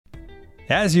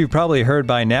As you've probably heard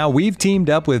by now, we've teamed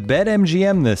up with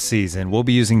BetMGM this season. We'll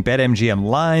be using BetMGM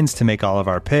lines to make all of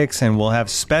our picks, and we'll have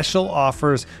special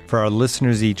offers for our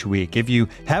listeners each week. If you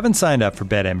haven't signed up for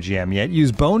BetMGM yet,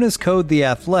 use bonus code The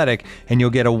Athletic, and you'll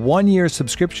get a 1-year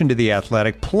subscription to The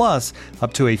Athletic, plus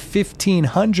up to a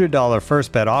 $1,500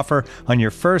 first bet offer on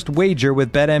your first wager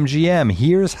with BetMGM.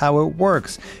 Here's how it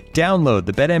works. Download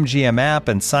the BetMGM app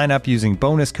and sign up using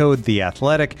bonus code The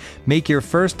Athletic. Make your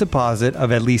first deposit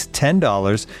of at least $10.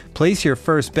 Place your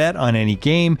first bet on any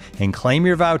game and claim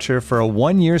your voucher for a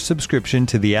 1-year subscription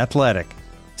to The Athletic.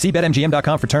 See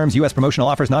BetMGM.com for terms. U.S. promotional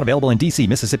offers not available in D.C.,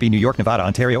 Mississippi, New York, Nevada,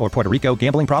 Ontario, or Puerto Rico.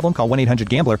 Gambling problem? Call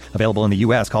 1-800-GAMBLER. Available in the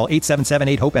U.S. Call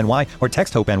 877-8-HOPE-NY or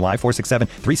text HOPE-NY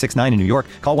 467-369 in New York.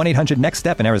 Call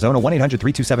 1-800-NEXT-STEP in Arizona.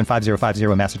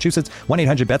 1-800-327-5050 in Massachusetts.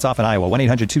 1-800-BETS-OFF in Iowa.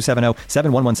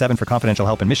 1-800-270-7117 for confidential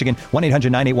help in Michigan.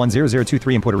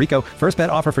 1-800-981-0023 in Puerto Rico. First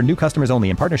bet offer for new customers only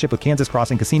in partnership with Kansas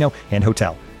Crossing Casino and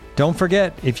Hotel. Don't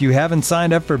forget, if you haven't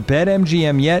signed up for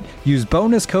BetMGM yet, use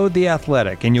bonus code The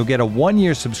Athletic, and you'll get a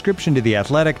 1-year subscription to The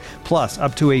Athletic, plus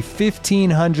up to a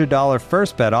 $1,500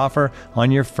 first bet offer on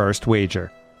your first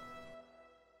wager.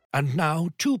 And now,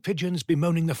 two pigeons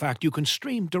bemoaning the fact you can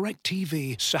stream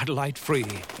DirecTV satellite-free.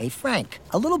 Hey, Frank,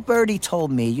 a little birdie told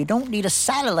me you don't need a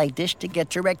satellite dish to get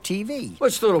DirecTV.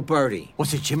 What's little birdie?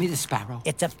 Was it Jimmy the Sparrow?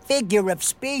 It's a figure of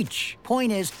speech.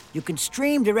 Point is, you can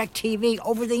stream DirecTV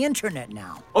over the internet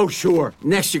now. Oh, sure.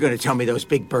 Next you're going to tell me those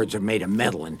big birds are made of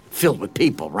metal and filled with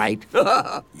people, right?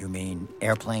 You mean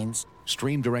airplanes?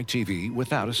 Stream DirecTV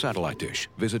without a satellite dish.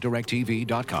 Visit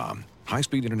DirecTV.com.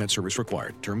 High-speed internet service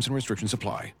required. Terms and restrictions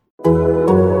apply. The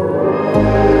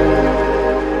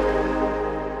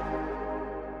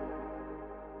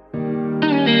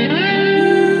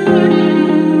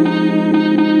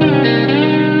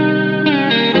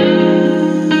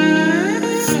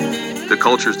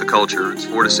culture is the culture. It's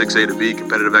 4 to 6 A to B,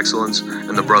 competitive excellence,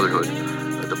 and the brotherhood.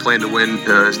 The plan to win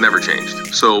has never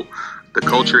changed. So the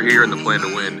culture here and the plan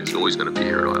to win is always going to be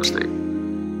here at Ohio State.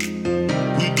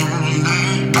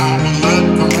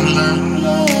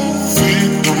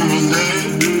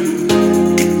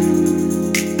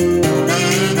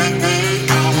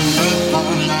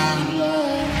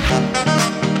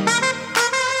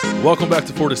 Welcome back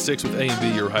to 4 to 6 with A and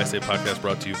B, your Ohio State podcast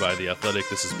brought to you by The Athletic.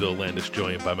 This is Bill Landish,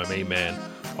 joined by my main man,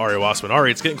 Ari Wasserman. Ari,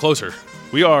 it's getting closer.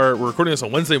 We're recording this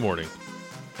on Wednesday morning,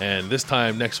 and this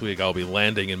time next week I'll be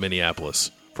landing in Minneapolis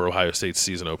for Ohio State's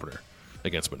season opener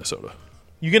against Minnesota.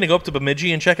 You going to go up to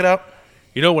Bemidji and check it out?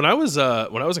 You know, when I was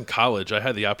in college, I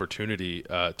had the opportunity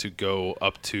to go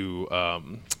up to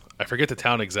I forget the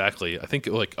town exactly. I think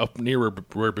like up near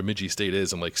where Bemidji State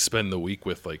is, and like spend the week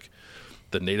with like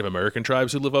the Native American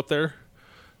tribes who live up there.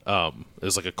 It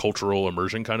was like a cultural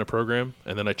immersion kind of program,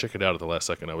 and then I checked it out at the last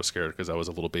second. I was scared because I was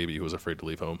a little baby who was afraid to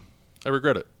leave home. I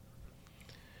regret it.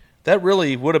 That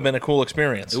really would have been a cool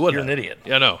experience. You're an idiot.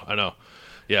 Yeah, I know.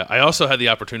 Yeah, I also had the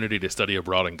opportunity to study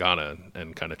abroad in Ghana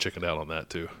and kind of chickened out on that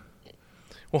too.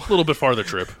 Well, a little bit farther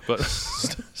trip, but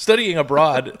studying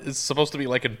abroad is supposed to be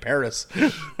like in Paris,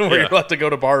 where you're allowed to go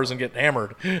to bars and get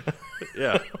hammered.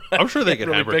 Yeah, I'm sure they get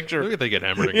really hammered. Picture. Look at they get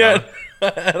hammered in Ghana.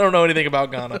 I don't know anything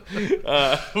about Ghana,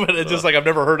 but it's just like I've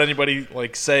never heard anybody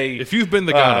like say. If you've been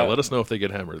to Ghana, let us know if they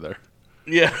get hammered there.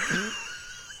 Yeah,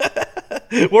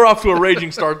 we're off to a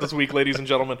raging start this week, ladies and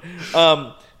gentlemen.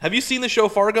 Have you seen the show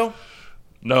Fargo?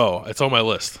 No, it's on my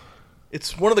list.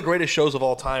 It's one of the greatest shows of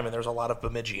all time, and there's a lot of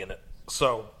Bemidji in it.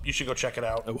 So you should go check it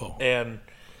out. I will, and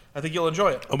I think you'll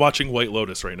enjoy it. I'm watching White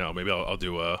Lotus right now. Maybe I'll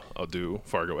do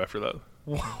Fargo after that.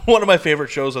 One of my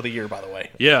favorite shows of the year, by the way.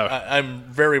 Yeah, I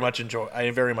very much enjoyed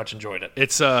it.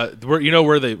 It's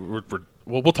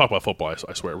we'll talk about football.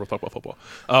 I swear we'll talk about football.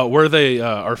 Where they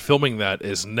are filming that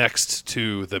is next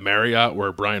to the Marriott,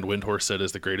 where Brian Windhorst said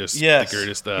is the greatest. Yes,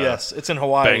 yes, it's in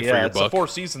Hawaii. Bang for your it's buck. the Four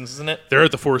Seasons, isn't it? They're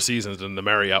at the Four Seasons, and the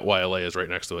Marriott YLA is right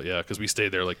next to it. Yeah, because we stayed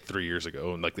there like 3 years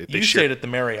ago, and like they stayed at the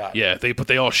Marriott. Yeah,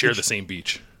 they all share the same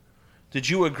beach. Did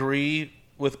you agree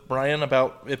with Brian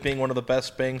about it being one of the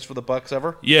best bangs for the bucks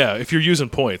ever? Yeah, if you're using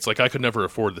points, like I could never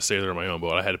afford to stay there on my own,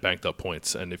 but I had banked up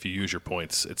points, and if you use your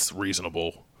points, it's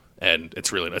reasonable, and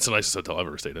it's the nicest hotel I've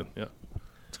ever stayed in. Yeah,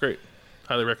 it's great.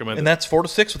 Highly recommend it. And that's 4 to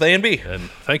 6 with A and B. And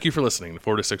thank you for listening to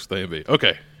 4 to 6 with A and B.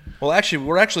 Okay. Well, actually,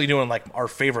 we're actually doing like our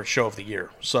favorite show of the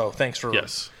year, so thanks for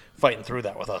fighting through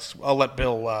that with us. I'll let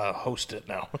Bill host it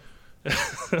now.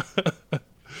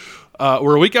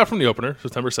 We're a week out from the opener,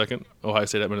 September 2nd, Ohio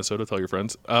State at Minnesota. Tell your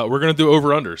friends. We're going to do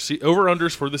over-unders.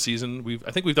 Over-unders for the season.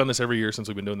 I think we've done this every year since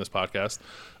we've been doing this podcast.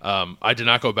 I did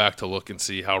not go back to look and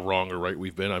see how wrong or right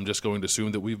we've been. I'm just going to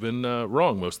assume that we've been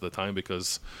wrong most of the time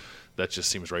because that just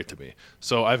seems right to me.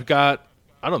 So I've got,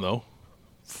 I don't know,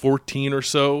 14 or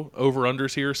so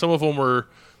over-unders here. Some of them were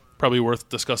probably worth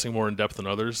discussing more in depth than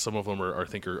others. Some of them I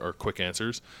think are quick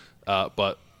answers.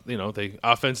 But, they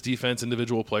offense, defense,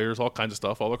 individual players, all kinds of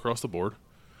stuff all across the board.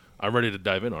 I'm ready to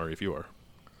dive in, Ari, if you are.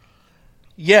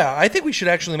 Yeah, I think we should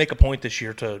actually make a point this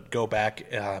year to go back,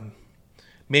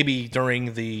 maybe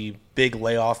during the big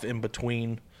layoff in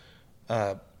between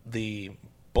the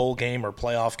bowl game or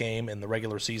playoff game and the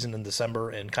regular season in December,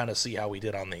 and kind of see how we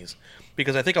did on these.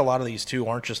 Because I think a lot of these, too,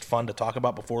 aren't just fun to talk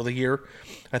about before the year.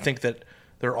 I think that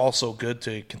they're also good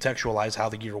to contextualize how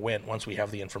the year went once we have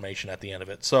the information at the end of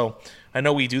it. So I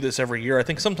know we do this every year. I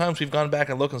think sometimes we've gone back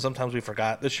and looked, and sometimes we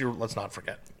forgot. This year, let's not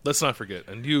forget. Let's not forget.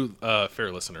 And you,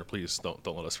 fair listener, please don't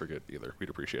let us forget either. We'd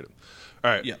appreciate it.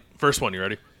 All right. Yeah. First one. You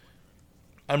ready?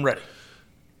 I'm ready.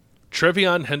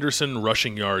 TreVeyon Henderson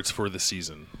rushing yards for the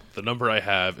season. The number I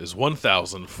have is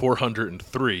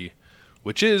 1,403,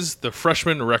 which is the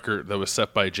freshman record that was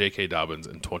set by J.K. Dobbins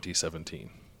in 2017.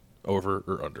 Over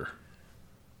or under?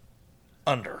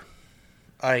 Under.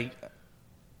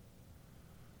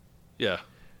 Yeah.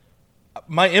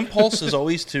 My impulse is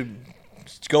always to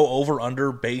go over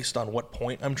under based on what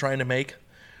point I'm trying to make.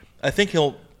 I think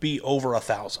he'll be over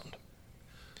 1,000.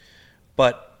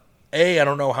 But I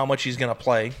don't know how much he's going to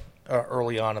play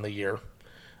early on in the year,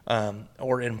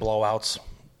 or in blowouts.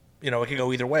 It could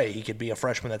go either way. He could be a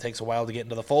freshman that takes a while to get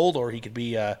into the fold, or he could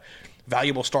be a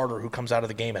valuable starter who comes out of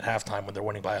the game at halftime when they're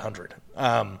winning by 100.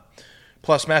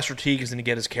 Plus, Master Teague is going to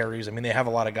get his carries. I mean, they have a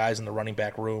lot of guys in the running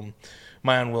back room.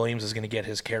 Mayan Williams is going to get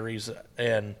his carries.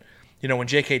 And, when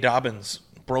J.K. Dobbins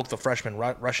broke the freshman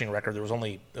rushing record, it was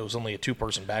only a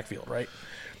two-person backfield, right?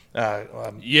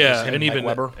 And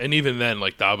even then,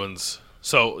 like Dobbins.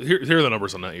 So here are the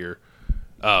numbers on that year.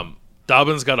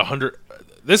 Dobbins got 100.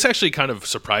 This actually kind of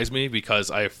surprised me because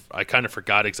I kind of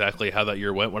forgot exactly how that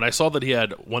year went. When I saw that he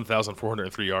had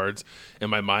 1,403 yards,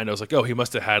 in my mind I was like, oh, he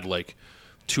must have had like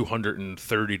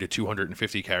 230 to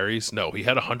 250 carries. No, he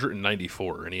had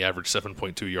 194, and he averaged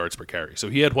 7.2 yards per carry. So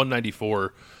he had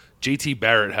 194. J.T.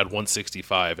 Barrett had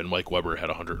 165, and Mike Weber had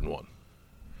 101.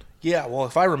 Yeah, well,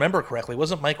 if I remember correctly,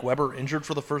 wasn't Mike Weber injured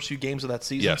for the first few games of that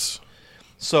season? Yes.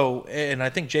 So, and I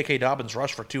think J.K. Dobbins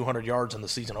rushed for 200 yards in the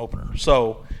season opener,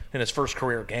 so in his first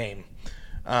career game.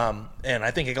 And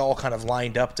I think it all kind of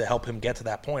lined up to help him get to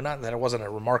that point. Not that it wasn't a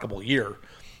remarkable year,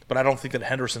 but I don't think that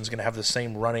Henderson's going to have the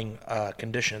same running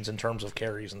conditions in terms of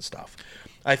carries and stuff.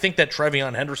 I think that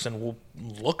TreVeyon Henderson will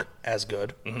look as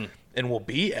good and will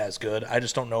be as good. I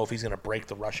just don't know if he's going to break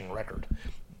the rushing record.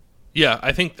 Yeah,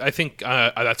 I think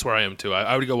that's where I am too.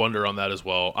 I would go under on that as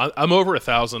well. I'm over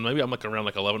 1,000. Maybe I'm like around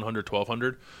like 1,100,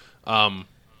 1,200.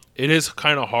 It is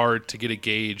kind of hard to get a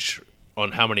gauge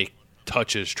on how many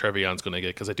touches TreVeyon's going to get,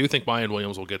 because I do think Mayan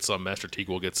Williams will get some, Master Teague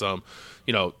will get some.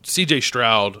 C.J.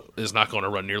 Stroud is not going to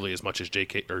run nearly as much as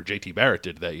J.T. Barrett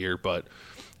did that year, but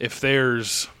if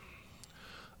there's,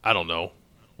 I don't know,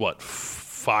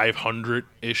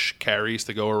 500-ish carries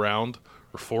to go around,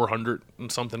 or 400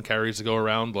 and something carries to go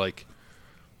around, like,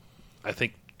 I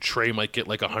think Trey might get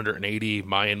like 180,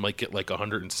 Mayan might get like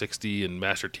 160, and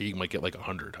Master Teague might get like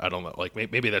 100. I don't know. Like,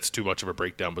 maybe that's too much of a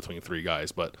breakdown between three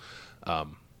guys, but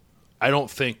I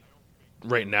don't think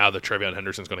right now that TreVeyon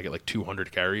Henderson's going to get like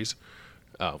 200 carries.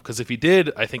 Because if he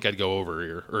did, I think I'd go over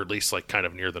here, or at least like kind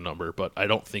of near the number, but I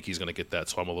don't think he's going to get that,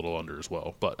 so I'm a little under as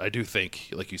well. But I do think,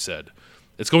 like you said,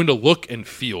 it's going to look and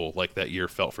feel like that year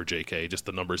felt for JK. Just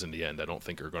the numbers in the end, I don't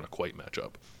think are going to quite match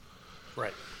up.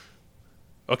 Right.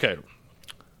 Okay.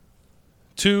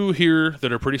 Two here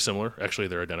that are pretty similar. Actually,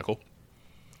 they're identical.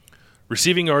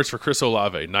 Receiving yards for Chris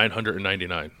Olave,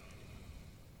 999.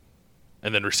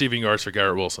 And then receiving yards for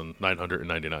Garrett Wilson,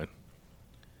 999.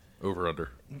 Over under.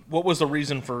 What was the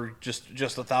reason for just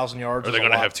 1,000 yards? Are they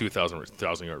going to have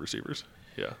 2,000-yard receivers?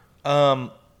 Yeah. I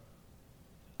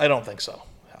don't think so.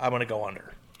 I'm going to go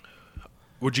under.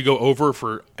 Would you go over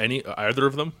for either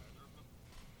of them? Do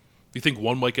you think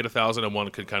one might get 1,000 and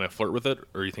one could kind of flirt with it,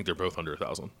 or you think they're both under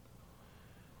 1,000?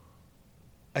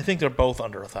 I think they're both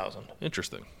under 1,000.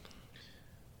 Interesting.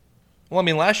 Well, I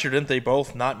mean, last year didn't they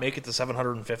both not make it to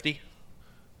 750?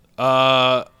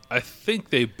 I think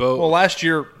they both. Well, last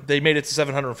year they made it to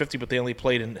 750, but they only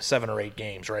played in 7 or 8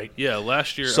 games, right? Yeah,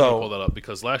 last year. So, I'm gonna pull that up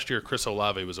because last year Chris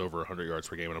Olave was over 100 yards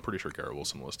per game, and I'm pretty sure Garrett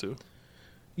Wilson was too.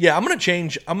 Yeah, I'm going to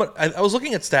change. I was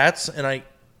looking at stats, and I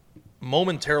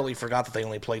momentarily forgot that they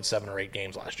only played 7 or 8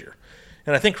 games last year.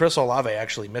 And I think Chris Olave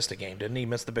actually missed a game, didn't he?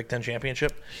 Miss the Big Ten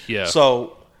championship. Yeah.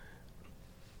 So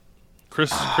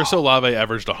Chris Olave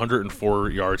averaged 104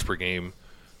 yards per game.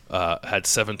 Had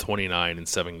 729 in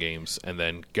 7 games, and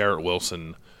then Garrett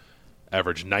Wilson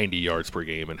averaged 90 yards per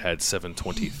game and had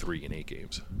 723 in 8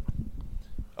 games.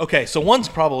 Okay, so one's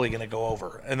probably going to go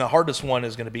over, and the hardest one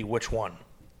is going to be which one.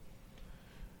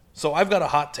 So I've got a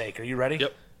hot take. Are you ready?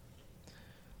 Yep.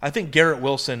 I think Garrett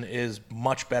Wilson is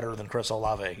much better than Chris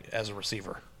Olave as a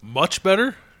receiver. Much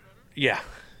better? Yeah.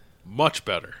 Much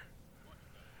better.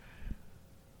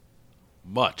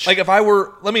 Much. Like if I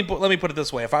were, let me put it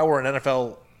this way: if I were an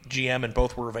NFL GM and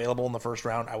both were available in the first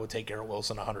round, I would take Garrett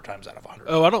Wilson 100 times out of 100.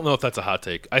 Oh, I don't know if that's a hot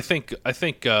take. I think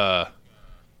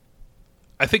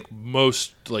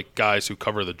most like guys who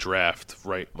cover the draft,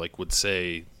 right, like would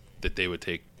say that they would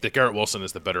take that Garrett Wilson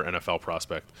is the better NFL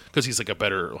prospect because he's like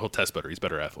he'll test better, he's a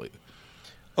better athlete.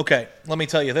 Okay, let me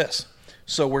tell you this.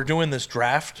 So we're doing this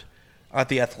draft at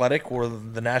The Athletic where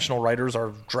the national writers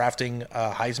are drafting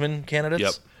Heisman candidates.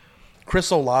 Yep.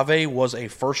 Chris Olave was a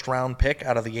first-round pick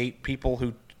out of the 8 people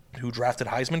who drafted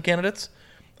Heisman candidates.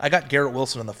 I got Garrett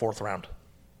Wilson in the 4th round.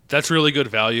 That's really good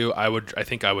value. I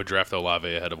think I would draft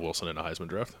Olave ahead of Wilson in a Heisman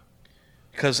draft.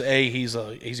 Because he's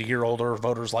a year older,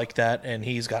 voters like that, and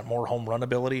he's got more home run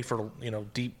ability for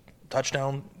deep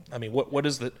touchdown. I mean, what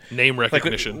is the name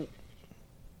recognition?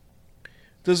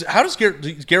 How does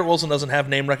Garrett Wilson doesn't have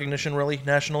name recognition really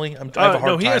nationally? I have a hard time.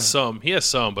 No, he has some. He has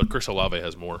some, but Chris Olave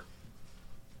has more.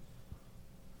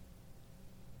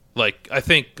 Like I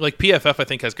think, like PFF, I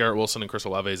think has Garrett Wilson and Chris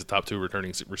Olave as the top 2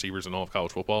 returning receivers in all of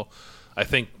college football. I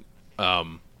think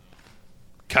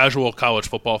casual college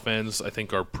football fans, I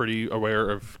think, are pretty aware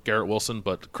of Garrett Wilson,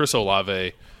 but Chris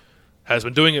Olave has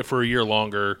been doing it for a year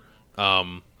longer.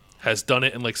 Has done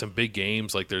it in like some big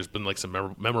games. Like there's been like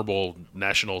some memorable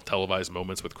national televised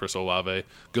moments with Chris Olave,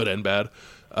 good and bad.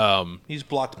 He's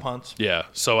blocked punts. Yeah,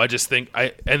 so I just think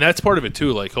and that's part of it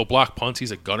too. Like he'll block punts.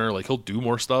 He's a gunner. Like he'll do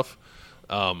more stuff.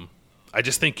 I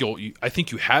just think I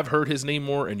think you have heard his name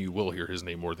more, and you will hear his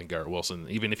name more than Garrett Wilson,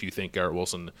 even if you think Garrett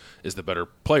Wilson is the better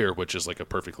player, which is like a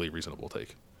perfectly reasonable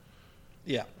take.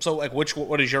 Yeah. So, like,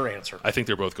 what is your answer? I think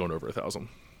they're both going over 1,000.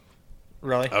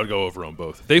 Really? I would go over on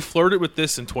both. They flirted with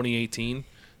this in 2018.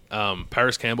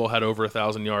 Paris Campbell had over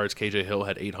 1,000 yards. KJ Hill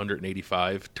had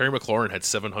 885. Terry McLaurin had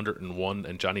 701,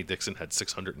 and Johnny Dixon had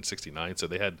 669. So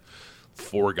they had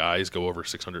 4 guys go over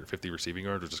 650 receiving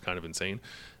yards, which is kind of insane.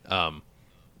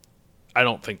 I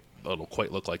don't think it'll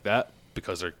quite look like that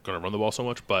because they're going to run the ball so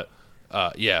much. But,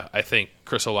 yeah, I think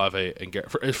Chris Olave and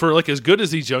Garrett, for like as good as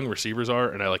these young receivers are,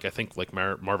 and I think like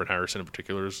Marvin Harrison in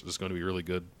particular is going to be really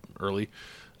good early.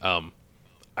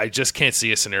 I just can't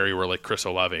see a scenario where like Chris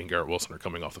Olave and Garrett Wilson are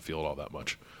coming off the field all that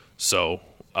much. So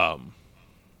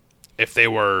if they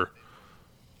were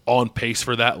on pace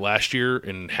for that last year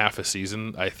in half a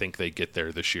season, I think they get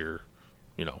there this year,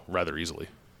 rather easily.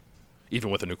 Even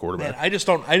with a new quarterback. Man,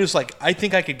 I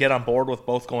think I could get on board with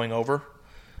both going over.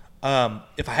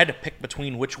 If I had to pick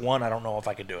between which one, I don't know if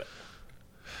I could do it.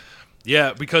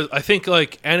 Yeah, because I think,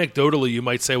 like, anecdotally, you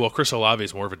might say, well, Chris Olave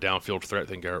is more of a downfield threat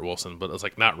than Garrett Wilson, but it's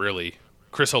like, not really.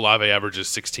 Chris Olave averages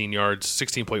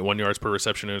 16.1 yards per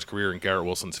reception in his career, and Garrett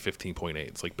Wilson's 15.8.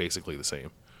 It's, like, basically the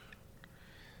same.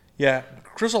 Yeah,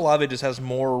 Chris Olave just has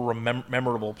more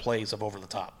memorable plays of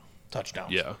over-the-top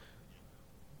touchdowns. Yeah.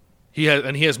 He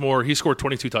has more. He scored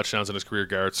 22 touchdowns in his career.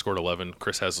 Garrett scored 11.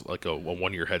 Chris has like a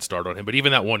 1-year head start on him. But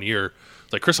even that 1 year,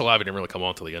 like Chris Olave didn't really come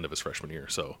on until the end of his freshman year,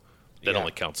 so that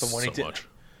only counts so much.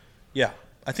 Yeah,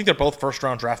 I think they're both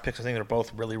first-round draft picks. I think they're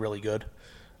both really, really good.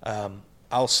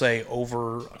 I'll say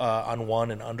over on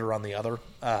one and under on the other,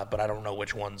 but I don't know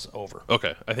which one's over.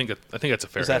 Okay, I think that's a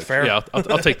fair. Is that hedge. fair? Yeah,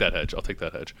 I'll take that hedge. I'll take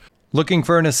that hedge. Looking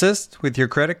for an assist with your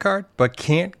credit card, but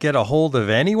can't get a hold of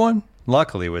anyone?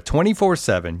 Luckily, with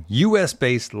 24/7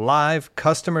 U.S.-based live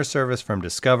customer service from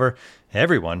Discover,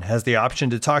 everyone has the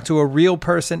option to talk to a real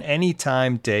person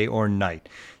anytime, day or night.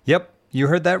 Yep, you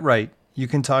heard that right. You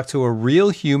can talk to a real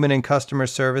human in customer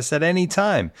service at any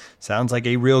time. Sounds like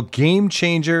a real game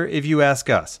changer if you ask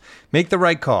us. Make the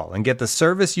right call and get the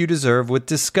service you deserve with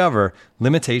Discover.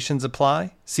 Limitations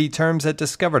apply. See terms at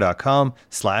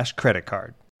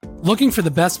discover.com/creditcard. Looking for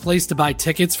the best place to buy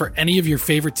tickets for any of your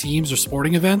favorite teams or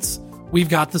sporting events? We've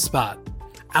got the spot.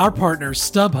 Our partner,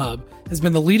 StubHub, has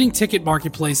been the leading ticket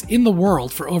marketplace in the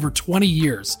world for over 20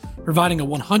 years, providing a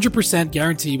 100%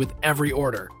 guarantee with every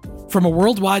order. From a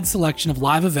worldwide selection of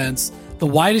live events, the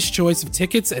widest choice of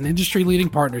tickets, and industry-leading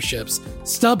partnerships,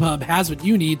 StubHub has what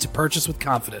you need to purchase with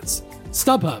confidence.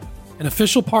 StubHub, an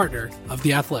official partner of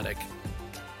The Athletic.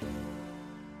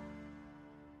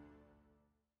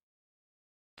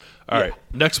 All right,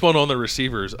 next one on the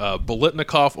receivers.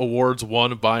 Biletnikoff Awards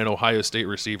won by an Ohio State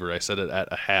receiver. I said it at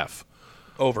a half.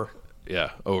 Over.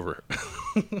 Yeah, over.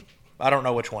 I don't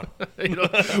know which one.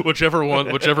 Whichever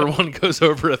one goes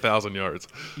over 1,000 yards.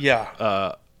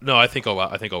 Yeah. No, I think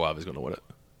Olave is going to win it.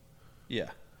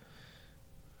 Yeah.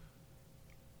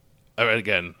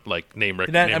 again, like name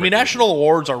recognition. National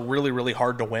awards are really, really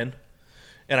hard to win,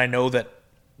 and I know that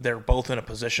they're both in a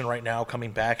position right now,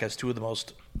 coming back as two of the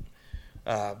most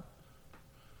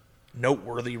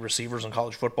noteworthy receivers in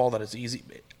college football. That it's easy.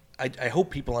 I hope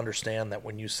people understand that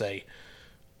when you say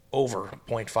over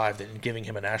 0.5, that in giving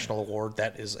him a national award,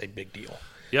 that is a big deal.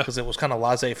 Yeah, because it was kind of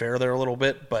laissez-faire there a little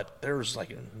bit, but there's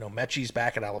Mechie's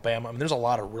back at Alabama. I mean, there's a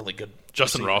lot of really good.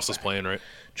 Justin Ross is playing, right?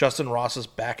 Justin Ross is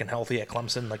back and healthy at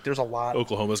Clemson. Like, there's a lot.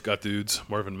 Oklahoma's got dudes.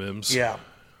 Marvin Mims. Yeah,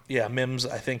 Mims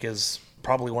I think is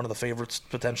probably one of the favorites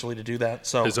potentially to do that.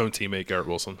 So his own teammate Garrett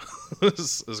Wilson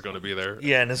is going to be there.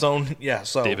 Yeah, and his own. Yeah,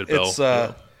 so David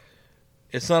Bell.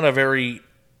 It's not a very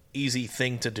easy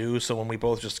thing to do. So when we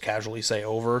both just casually say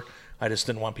over, I just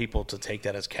didn't want people to take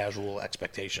that as casual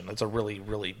expectation. It's a really,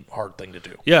 really hard thing to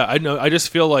do. Yeah, I know. I just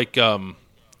feel like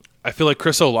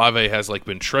Chris Olave has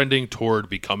been trending toward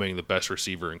becoming the best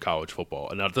receiver in college football.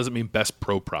 And now it doesn't mean best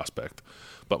pro prospect,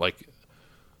 but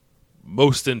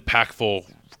most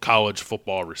impactful college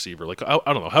football receiver. I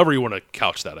don't know, however you want to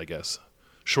couch that, I guess,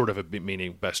 short of it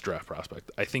meaning best draft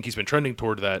prospect. I think he's been trending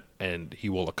toward that, and he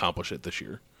will accomplish it this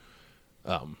year.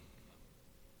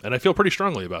 And I feel pretty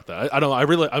strongly about that. I don't know.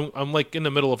 I'm in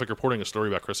the middle of reporting a story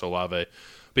about Chris Olave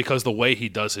because the way he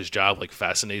does his job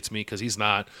fascinates me because he's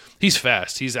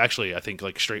fast. He's actually, I think,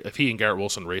 straight. If he and Garrett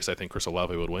Wilson race, I think Chris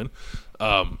Olave would win.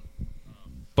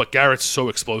 But Garrett's so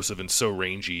explosive and so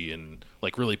rangy and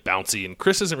really bouncy, and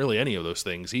Chris isn't really any of those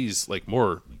things. He's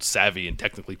more savvy and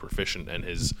technically proficient, and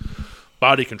his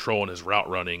body control and his route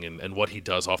running and what he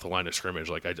does off the line of scrimmage,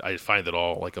 I find it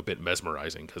all a bit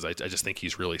mesmerizing because I just think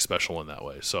he's really special in that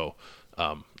way. So,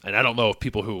 and I don't know if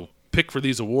people who pick for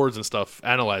these awards and stuff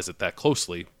analyze it that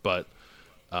closely, but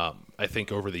I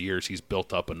think over the years he's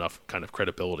built up enough kind of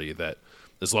credibility that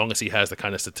as long as he has the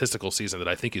kind of statistical season that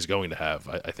I think he's going to have,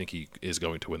 I think he is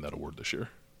going to win that award this year.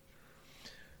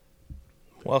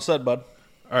 Well said, bud.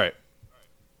 All right.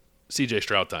 CJ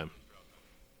Stroud time.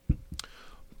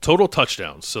 Total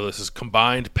touchdowns, so this is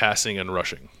combined passing and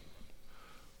rushing,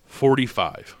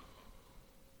 45.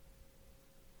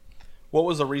 What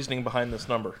was the reasoning behind this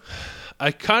number? I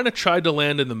kind of tried to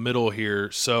land in the middle here.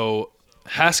 So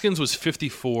Haskins was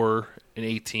 54 in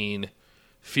 18,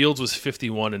 Fields was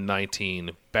 51 in 19,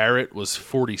 Barrett was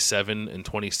 47 in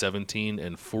 2017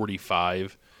 and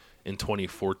 45 in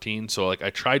 2014. So I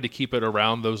tried to keep it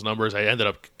around those numbers. I ended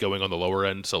up going on the lower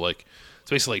end, so it's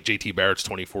basically JT Barrett's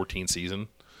 2014 season.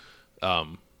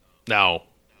 Now,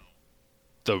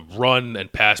 the run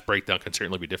and pass breakdown can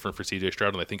certainly be different for C.J.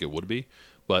 Stroud, and I think it would be.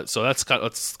 But so that's kind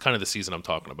of the season I'm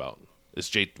talking about.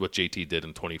 Is what JT did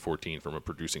in 2014 from a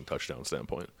producing touchdown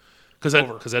standpoint? Because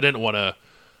I didn't want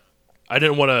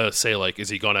to say is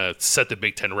he going to set the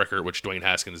Big Ten record, which Dwayne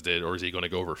Haskins did, or is he going to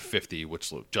go over 50,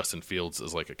 which Justin Fields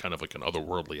is a kind of an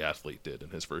otherworldly athlete did in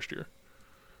his first year.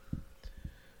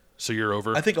 So you're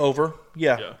over? I think over.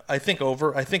 Yeah. I think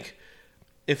over. I think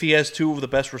if he has two of the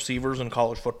best receivers in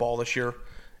college football this year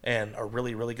and a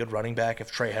really, really good running back,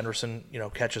 if Trey Henderson,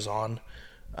 catches on,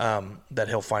 that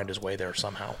he'll find his way there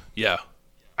somehow. Yeah.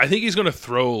 I think he's going to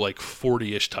throw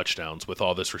 40-ish touchdowns with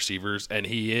all this receivers, and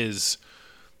he's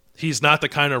not the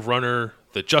kind of runner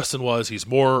that Justin was. He's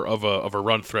more of a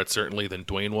run threat certainly than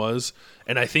Dwayne was,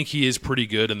 and I think he is pretty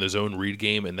good in the zone read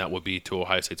game, and that would be to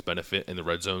Ohio State's benefit in the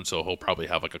red zone, so he'll probably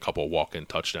have a couple walk-in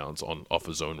touchdowns off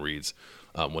of zone reads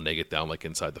when they get down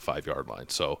inside the 5-yard line.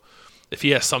 So if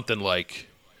he has something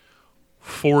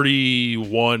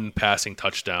 41 passing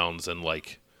touchdowns and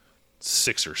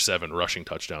 6 or 7 rushing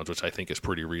touchdowns, which I think is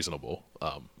pretty reasonable,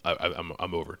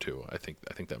 I'm over too. I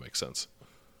think that makes sense.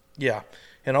 Yeah,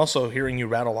 and also hearing you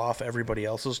rattle off everybody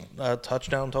else's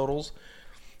touchdown totals,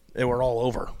 they were all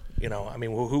over.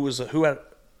 Who had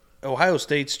Ohio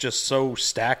State's just so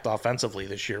stacked offensively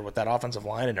this year with that offensive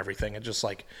line and everything. It just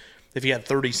if he had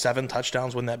 37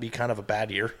 touchdowns, wouldn't that be kind of a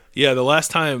bad year? Yeah, the last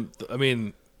time,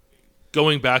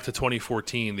 going back to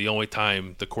 2014, the only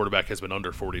time the quarterback has been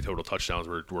under 40 total touchdowns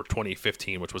were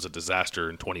 2015, which was a disaster,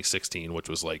 and 2016, which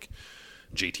was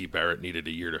JT Barrett needed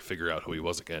a year to figure out who he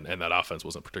was again, and that offense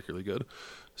wasn't particularly good.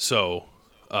 So,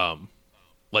 that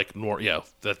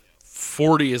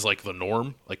 40 is the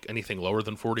norm. Anything lower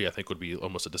than 40, I think, would be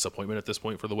almost a disappointment at this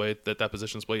point for the way that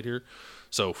position's played here.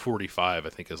 So 45, I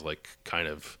think, is kind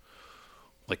of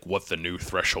what the new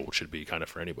threshold should be kind of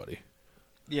for anybody.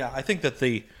 Yeah, I think that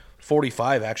the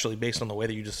 45 actually, based on the way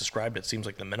that you just described it, seems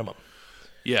like the minimum.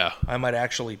 Yeah. I might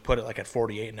actually put it at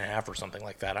 48.5 or something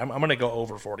like that. I'm going to go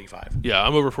over 45. Yeah,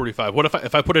 I'm over 45. What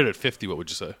if I put it at 50, what would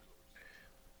you say?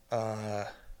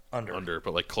 Under. Under,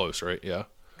 but close, right? Yeah.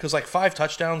 Because 5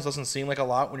 touchdowns doesn't seem like a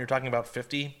lot when you're talking about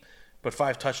 50, but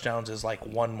 5 touchdowns is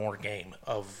one more game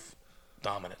of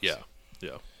dominance. Yeah.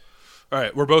 All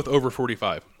right, we're both over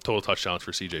 45 total touchdowns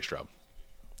for C.J. Stroud.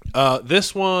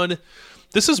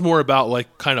 This is more about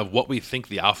like kind of what we think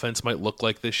the offense might look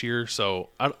like this year. So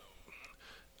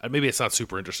maybe it's not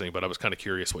super interesting, but I was kind of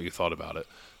curious what you thought about it.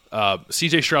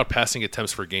 C.J. Stroud passing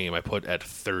attempts per game I put at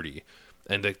 30.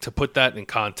 And to put that in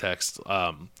context,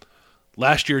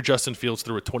 last year Justin Fields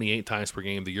threw it 28 times per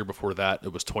game. The year before that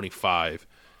it was 25.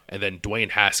 And then Dwayne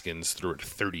Haskins threw it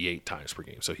 38 times per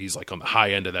game. So he's like on the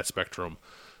high end of that spectrum.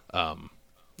 I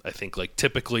think like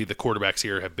typically the quarterbacks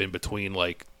here have been between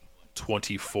like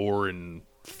 24 and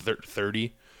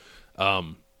 30.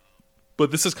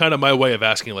 But this is kind of my way of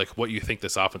asking like what you think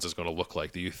this offense is going to look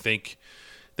like. Do you think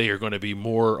they are going to be a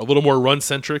little more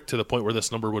run-centric to the point where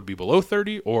this number would be below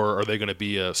 30, or are they going to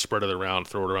be a spread it around,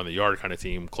 throw it around the yard kind of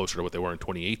team closer to what they were in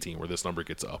 2018 where this number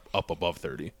gets up above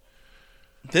 30?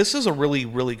 This is a really,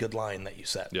 really good line that you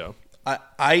set. Yeah.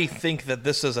 I think that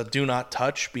this is a do not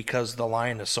touch because the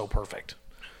line is so perfect.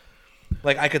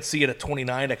 Like, I could see it at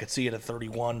 29. I could see it at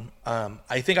 31.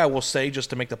 I think I will say, just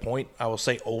to make the point, I will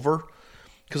say over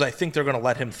because I think they're going to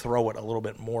let him throw it a little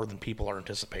bit more than people are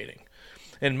anticipating.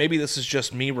 And maybe this is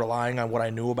just me relying on what I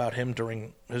knew about him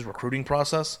during his recruiting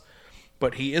process,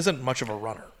 but he isn't much of a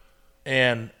runner.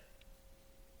 And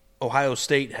Ohio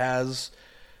State has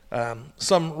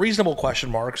some reasonable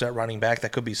question marks at running back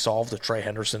that could be solved if Trey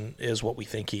Henderson is what we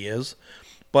think he is.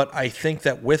 But I think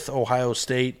that with Ohio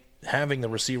State having the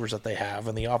receivers that they have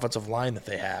and the offensive line that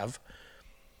they have,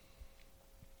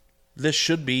 this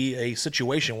should be a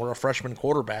situation where a freshman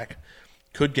quarterback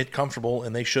could get comfortable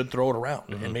and they should throw it around.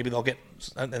 Mm-hmm. And maybe they'll get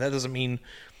 – and that doesn't mean,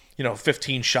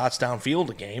 15 shots downfield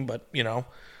a game, but,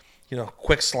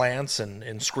 quick slants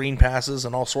and screen passes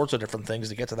and all sorts of different things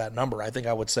to get to that number. I think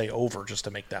I would say over just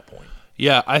to make that point.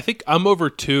 Yeah, I think I'm over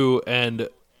too. And,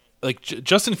 like,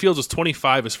 Justin Fields was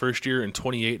 25 his first year and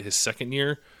 28 his second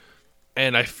year.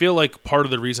 And I feel like part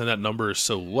of the reason that number is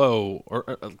so low,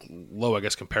 or low, I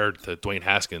guess, compared to Dwayne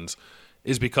Haskins,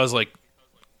 is because, like,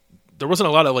 there wasn't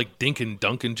a lot of, like, dink and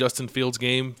dunk in Justin Fields'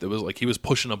 game. There was, like, he was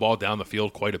pushing the ball down the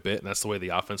field quite a bit, and that's the way the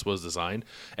offense was designed.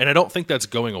 And I don't think that's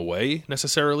going away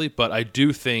necessarily, but I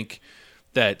do think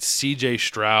that C.J.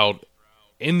 Stroud,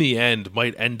 in the end,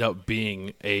 might end up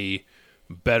being a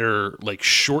better, like,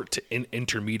 short to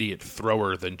intermediate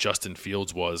thrower than Justin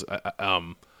Fields was.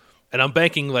 And I'm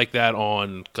banking like that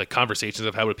on like conversations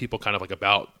I've had with people kind of like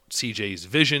about CJ's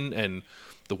vision and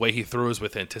the way he throws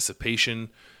with anticipation.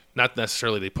 Not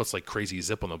necessarily that he puts like crazy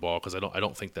zip on the ball because I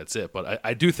don't think that's it. But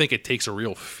I do think it takes a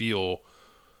real feel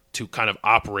to kind of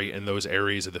operate in those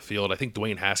areas of the field. I think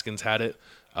Dwayne Haskins had it.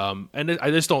 And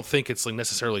I just don't think it's like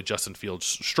necessarily Justin Fields'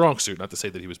 strong suit. Not to say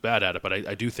that he was bad at it, but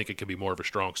I do think it could be more of a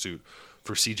strong suit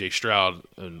for CJ Stroud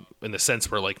in the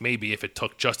sense where like maybe if it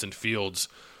took Justin Fields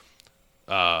 –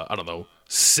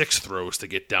 6 throws to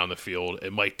get down the field,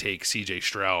 it might take C.J.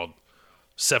 Stroud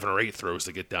 7 or 8 throws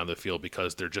to get down the field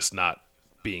because they're just not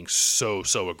being so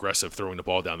aggressive throwing the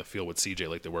ball down the field with C.J.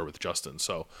 like they were with Justin.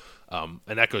 So, and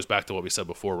that goes back to what we said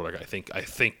before, where like I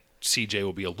think C.J.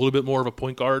 will be a little bit more of a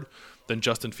point guard than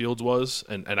Justin Fields was,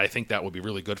 and I think that would be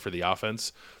really good for the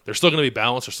offense. They're still going to be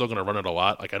balanced. They're still going to run it a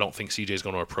lot. Like I don't think C.J. is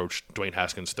going to approach Dwayne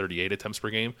Haskins' 38 attempts per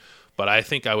game, but I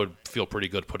think I would feel pretty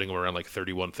good putting him around like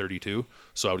 31, 32,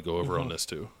 so I would go over on this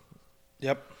too.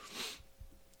 Yep.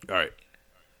 All right.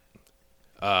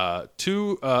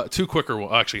 Two quicker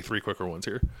ones, actually 3 quicker ones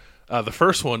here. The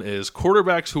first one is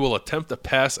quarterbacks who will attempt a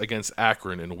pass against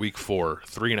Akron in week 4,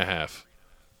 3.5.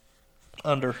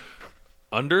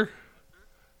 Under?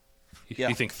 Yeah.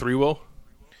 You think 3 will?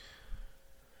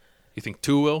 You think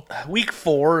 2 will? Week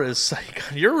 4 is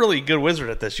you're a really good wizard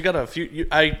at this. You got a few.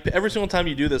 Every single time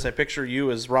you do this, I picture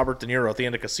you as Robert De Niro at the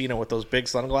end of Casino with those big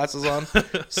sunglasses on,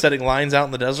 setting lines out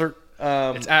in the desert.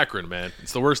 It's Akron, man.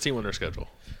 It's the worst team on their schedule.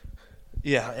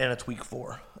 Yeah, and it's week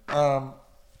 4.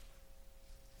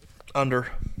 Under.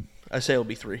 I say it'll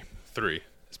be 3. 3.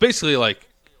 It's basically like,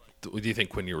 do you think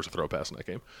Quinn Ewers will throw a pass in that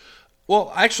game?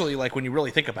 Well, actually, like when you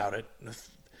really think about it,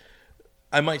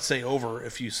 I might say over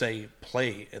if you say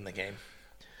play in the game.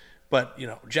 But,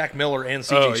 Jack Miller and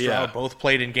C.J. Stroud both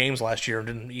played in games last year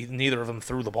and neither of them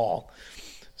threw the ball.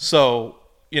 So,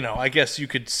 I guess you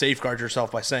could safeguard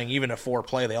yourself by saying even if 4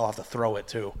 play, they all have to throw it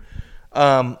too.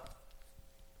 I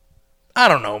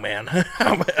don't know, man.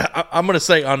 I'm going to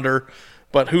say under,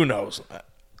 but who knows?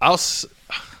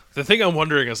 The thing I'm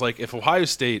wondering is, like, if Ohio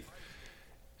State's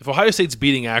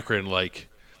beating Akron like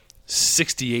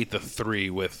 68-3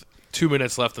 with 2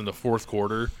 minutes left in the fourth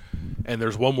quarter, and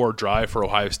there's one more drive for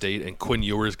Ohio State, and Quinn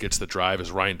Ewers gets the drive,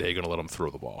 is Ryan Day going to let him throw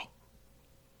the ball?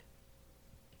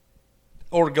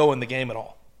 Or go in the game at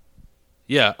all?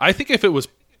 Yeah, I think if it was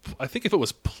if it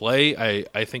was play,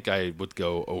 I think I would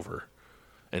go over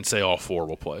and say all 4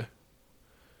 will play.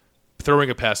 Throwing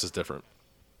a pass is different.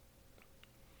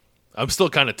 I'm still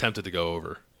kind of tempted to go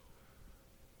over.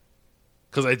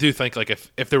 Because I do think, like,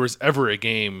 if there was ever a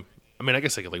game, I mean, I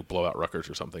guess they could, like, blow out Rutgers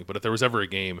or something, but if there was ever a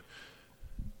game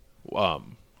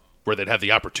where they'd have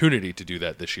the opportunity to do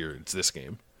that this year, it's this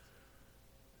game.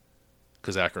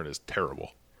 Because Akron is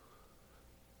terrible.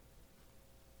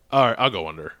 All right, I'll go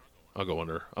under.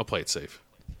 I'll play it safe.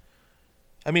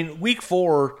 I mean, week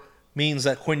 4 means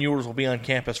that Quinn Ewers will be on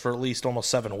campus for at least almost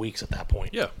 7 weeks at that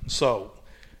point. Yeah. So,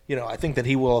 I think that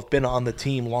he will have been on the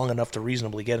team long enough to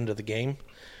reasonably get into the game.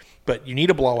 But you need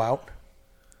a blowout.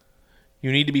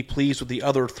 You need to be pleased with the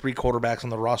other 3 quarterbacks on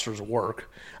the roster's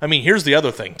work. I mean, here's the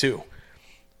other thing, too.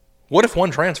 What if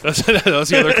one transfers? That's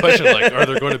the other question. Like, are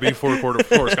there going to be 4 scholarship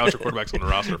quarterbacks on the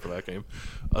roster for that game?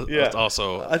 Yeah.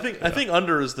 Also, I think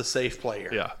under is the safe play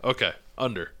here. Yeah. Okay.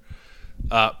 Under.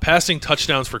 Passing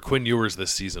touchdowns for Quinn Ewers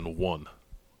this season, 1.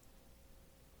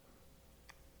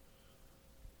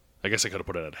 I guess I could have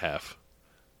put it at half.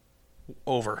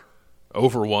 Over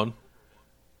 1.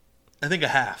 I think a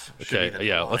half. Okay.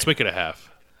 Yeah. Let's make it a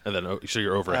half, and then so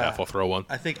you're over a half. I'll throw 1.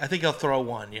 I think I'll throw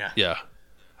 1. Yeah. Yeah.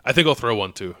 I think I'll throw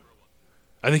 1 too.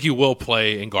 I think you will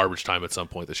play in garbage time at some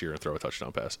point this year and throw a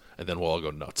touchdown pass, and then we'll all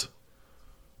go nuts.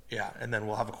 Yeah, and then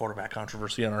we'll have a quarterback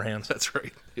controversy on our hands. That's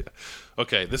right. Yeah.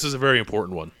 Okay, this is a very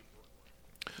important one.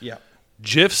 Yeah.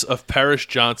 GIFs of Paris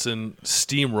Johnson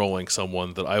steamrolling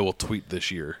someone that I will tweet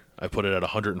this year. I put it at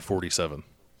 147.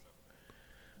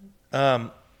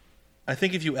 I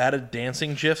think if you added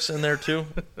dancing GIFs in there too,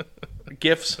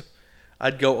 GIFs,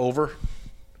 I'd go over.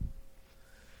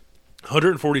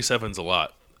 147 is a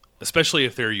lot. Especially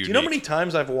if they're unique. Do you know how many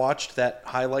times I've watched that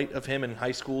highlight of him in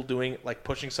high school doing, like,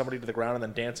 pushing somebody to the ground and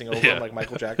then dancing over him like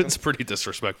Michael Jackson? It's pretty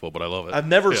disrespectful, but I love it. I've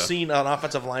never seen an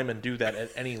offensive lineman do that at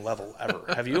any level ever.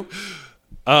 Have you?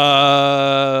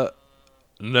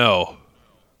 No.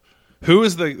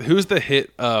 Who's the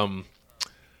hit from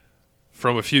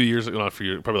a few years ago, not a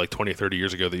few, probably like 20 or 30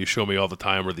 years ago that you show me all the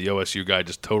time where the OSU guy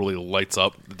just totally lights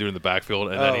up doing the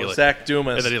backfield and then he like Zach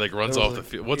Dumas. And then he like runs off the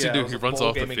field. What's he do? He runs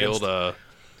off the field.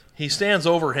 He stands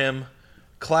over him,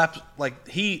 claps, like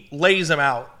he lays him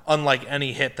out, unlike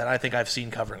any hit that I think I've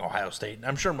seen covering Ohio State. And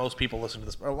I'm sure most people listen to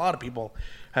this, a lot of people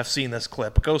have seen this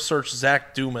clip. Go search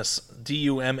Zach Dumas,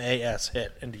 D-U-M-A-S,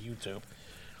 hit into YouTube.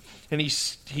 And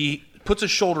he puts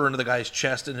his shoulder into the guy's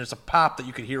chest, and there's a pop that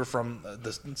you could hear from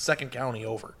the second county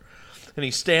over. And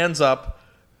he stands up,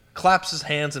 claps his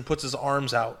hands, and puts his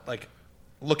arms out, like,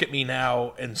 look at me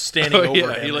now, and standing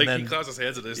over him. He claps his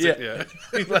hands at his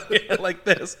like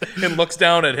this, and looks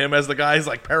down at him as the guy's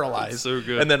like paralyzed. It's so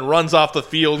good. And then runs off the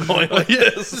field going like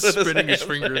this. Spinning his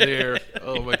finger in the air.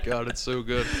 Oh my God, it's so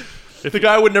good. If the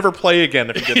guy would never play again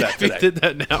if he did that today. If he did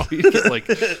that now, he'd get like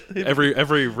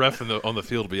every ref on the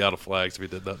field would be out of flags if he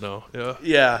did that now.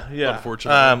 Yeah.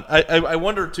 Unfortunately. I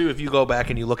wonder too if you go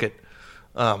back and you look at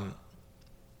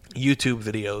YouTube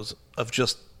videos of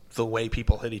just the way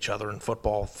people hit each other in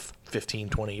football 15,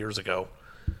 20 years ago.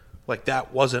 Like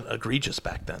that wasn't egregious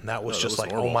back then. That was just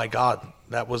like, normal. Oh my God,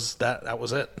 that was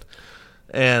it.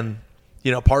 And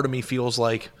part of me feels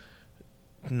like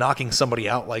knocking somebody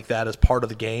out like that is part of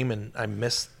the game, and I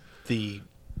miss the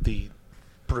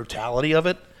brutality of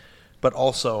it. But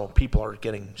also, people are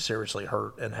getting seriously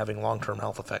hurt and having long-term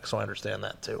health effects, so I understand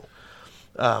that too.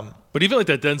 But even like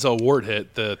that Denzel Ward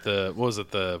hit, the what was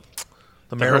it, the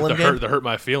Maryland game? The hurt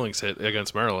my feelings hit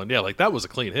against Maryland. Yeah, like that was a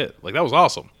clean hit. Like that was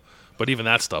awesome. But even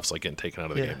that stuff's like getting taken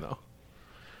out of the game now.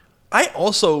 I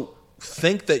also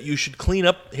think that you should clean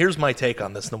up. Here's my take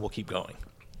on this, and then we'll keep going.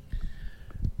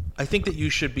 I think that you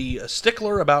should be a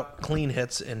stickler about clean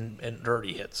hits and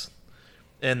dirty hits,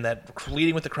 and that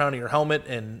leading with the crown of your helmet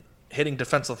and hitting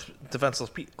defenseless,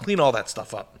 clean all that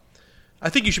stuff up. I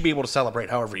think you should be able to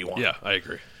celebrate however you want. Yeah, I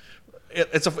agree.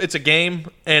 It's a game,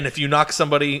 and if you knock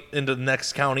somebody into the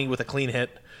next county with a clean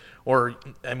hit,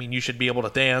 you should be able to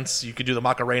dance. You could do the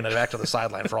Macarena back to the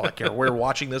sideline for all I care. We're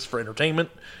watching this for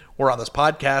entertainment. We're on this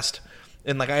podcast,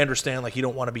 and I understand you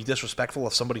don't want to be disrespectful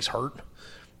if somebody's hurt.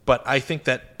 But I think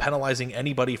that penalizing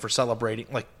anybody for celebrating,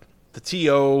 like the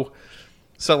TO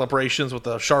celebrations with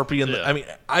the Sharpie,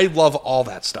 I love all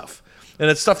that stuff.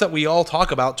 And it's stuff that we all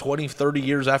talk about 20, 30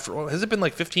 years after. Has it been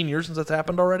 15 years since that's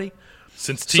happened already?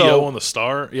 Since TO on the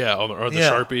star? Yeah, or the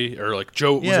Sharpie. Or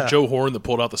Joe, was it Joe Horn that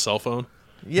pulled out the cell phone?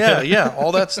 Yeah,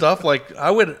 all that stuff.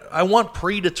 I want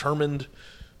predetermined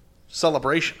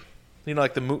celebration.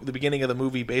 The beginning of the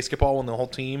movie Basketball when the whole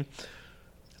team.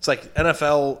 It's like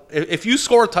NFL, if you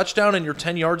score a touchdown and you're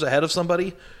 10 yards ahead of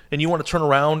somebody and you want to turn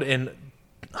around and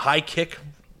high kick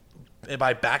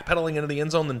by backpedaling into the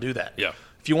end zone, then do that. Yeah.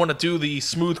 If you want to do the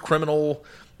smooth criminal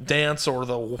dance or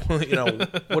the,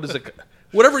 what is it?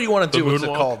 Whatever you want to do, what's it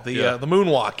called? The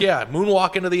moonwalk. Yeah,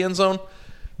 moonwalk into the end zone.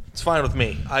 It's fine with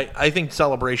me. I think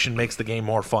celebration makes the game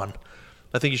more fun.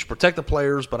 I think you should protect the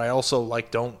players, but I also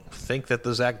don't think that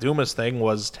the Zach Dumas thing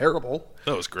was terrible.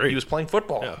 That was great. He was playing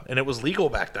football, and it was legal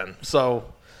back then.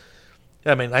 So,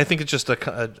 I mean, I think it's just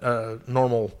a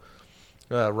normal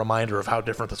reminder of how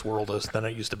different this world is than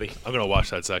it used to be. I'm going to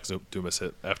watch that Zach Dumas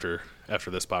hit after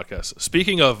this podcast.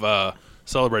 Speaking of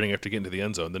celebrating after getting to the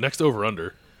end zone, the next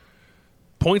over-under,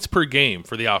 points per game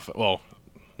for the offense. Well,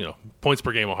 points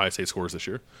per game Ohio State scores this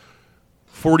year,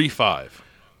 45.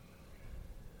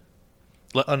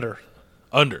 Under.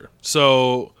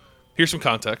 So here's some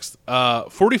context.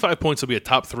 45 points will be a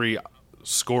top 3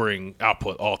 scoring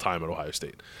output all time at Ohio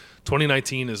State.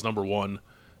 2019 is number 1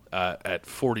 at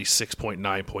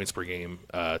 46.9 points per game.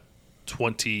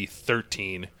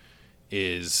 2013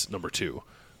 is number 2.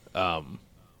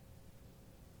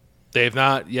 They have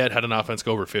not yet had an offense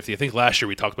go over 50. I think last year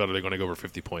we talked about it. They're going to go over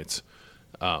 50 points.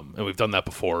 And we've done that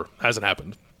before. Hasn't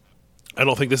happened. I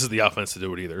don't think this is the offense to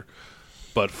do it either.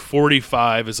 But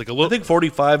 45 is like a little... I think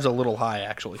 45 is a little high,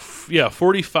 actually. Yeah,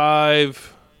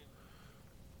 45...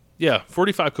 Yeah,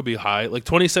 45 could be high. Like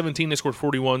 2017, they scored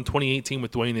 41. 2018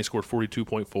 with Dwayne, they scored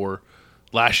 42.4.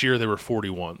 Last year, they were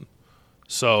 41.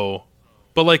 So,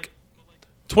 but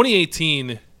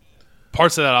 2018,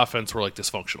 parts of that offense were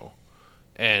dysfunctional.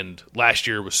 And last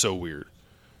year was so weird.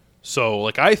 So,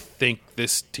 I think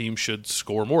this team should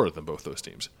score more than both those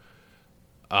teams.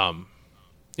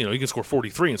 You can score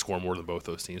 43 and score more than both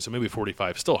those teams. So maybe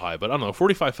 45 is still high, but I don't know.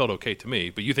 45 felt okay to me.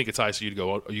 But you think it's high, so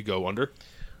you go under?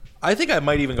 I think I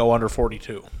might even go under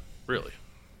 42. Really?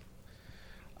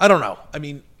 I don't know. I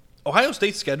mean, Ohio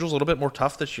State's schedule is a little bit more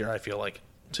tough this year, I feel like,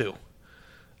 too.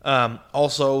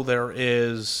 Also, I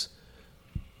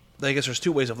guess there's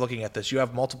 2 ways of looking at this. You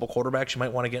have multiple quarterbacks you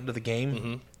might want to get into the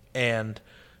game, and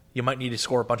you might need to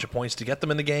score a bunch of points to get them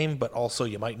in the game, but also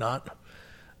you might not.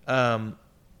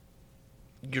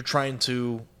 You're trying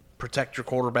to protect your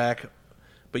quarterback,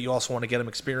 but you also want to get him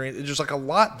experience. There's a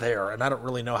lot there, and I don't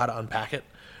really know how to unpack it.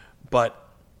 But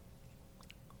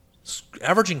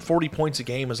averaging 40 points a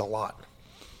game is a lot.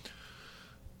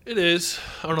 It is.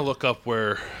 I'm going to look up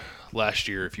where last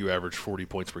year, if you averaged 40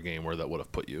 points per game, where that would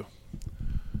have put you.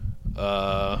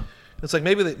 It's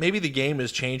maybe the game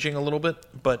is changing a little bit,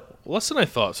 but less than I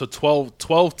thought. So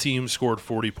 12 teams scored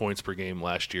 40 points per game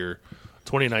last year.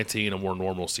 2019, a more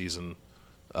normal season.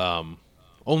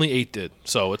 Only 8 did,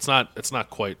 so it's not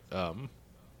quite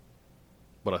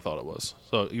what I thought it was.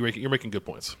 So you're making good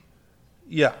points.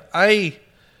 Yeah, I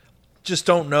just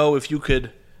don't know if you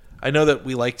could. I know that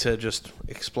we like to just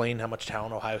explain how much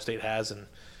talent Ohio State has, and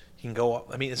you can go.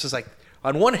 I mean, it's just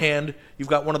on one hand, you've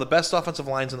got one of the best offensive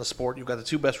lines in the sport. You've got the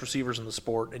 2 best receivers in the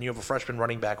sport, and you have a freshman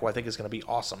running back who I think is going to be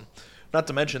awesome. Not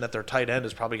to mention that their tight end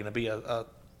is probably going to be a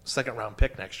second-round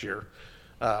pick next year.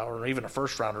 Or even a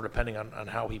first-rounder, depending on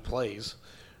how he plays.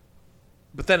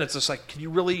 But then it's just can you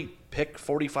really pick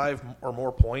 45 or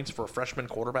more points for a freshman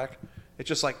quarterback? It's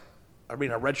just a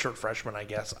redshirt freshman, I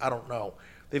guess. I don't know.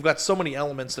 They've got so many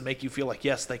elements to make you feel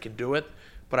yes, they can do it,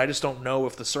 but I just don't know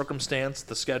if the circumstance,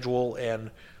 the schedule,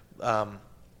 and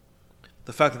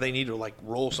the fact that they need to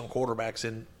roll some quarterbacks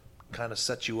in kind of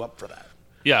sets you up for that.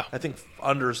 Yeah. I think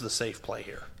under is the safe play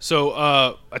here.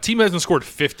 So a team hasn't scored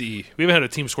 50. We haven't had a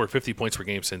team score 50 points per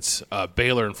game since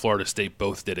Baylor and Florida State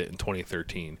both did it in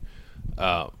 2013.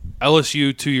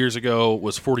 LSU 2 years ago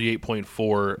was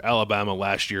 48.4. Alabama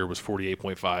last year was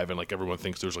 48.5. And everyone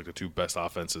thinks there's the 2 best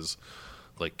offenses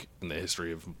in the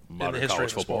history of modern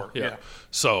college football. Sport, yeah.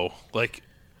 So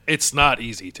it's not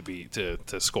easy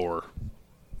to score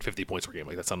 50 points per game.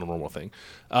 That's not a normal thing.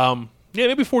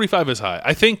 Maybe 45 is high.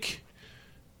 I think.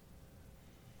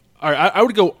 All right, I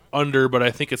would go under, but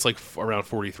I think it's around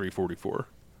 43, 44.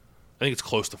 I think it's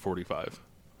close to 45.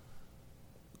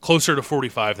 Closer to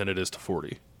 45 than it is to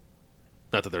 40.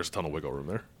 Not that there's a ton of wiggle room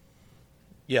there.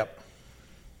 Yep.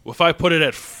 Well, if I put it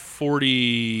at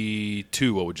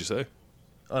 42, what would you say?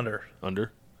 Under.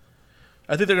 Under?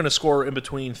 I think they're going to score in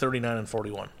between 39 and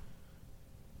 41.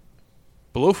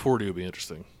 Below 40 would be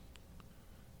interesting.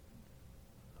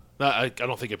 I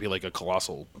don't think it'd be a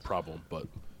colossal problem, but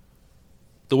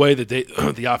the way that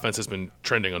the offense has been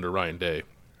trending under Ryan Day,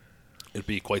 it'd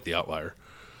be quite the outlier.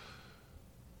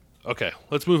 Okay,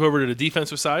 let's move over to the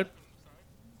defensive side.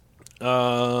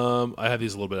 I have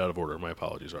these a little bit out of order. My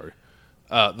apologies, Ari.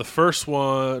 The first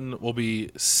one will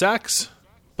be sacks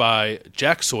by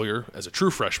Jack Sawyer as a true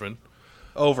freshman.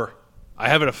 Over. I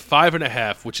have it at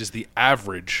 5.5, which is the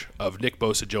average of Nick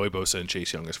Bosa, Joey Bosa, and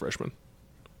Chase Young as freshmen.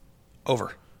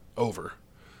 Over.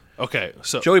 Okay,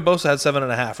 so Joey Bosa had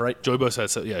 7.5, right? Joey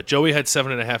Bosa had Joey had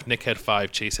 7.5, Nick had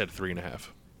 5, Chase had 3.5.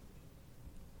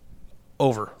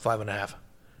 Over 5.5.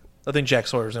 I think Jack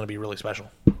Sawyer is going to be really special.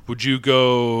 Would you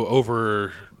go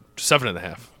over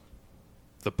 7.5?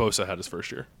 The Bosa had his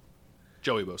first year.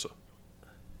 Joey Bosa.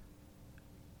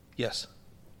 Yes.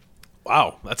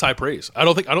 Wow, that's high praise. I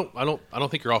don't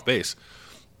think you're off base.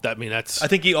 That's. I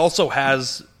think he also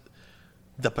has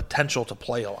the potential to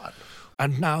play a lot.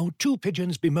 And now, two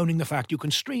pigeons bemoaning the fact you can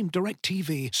stream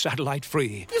DirecTV satellite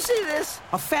free. You see this?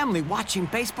 A family watching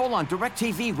baseball on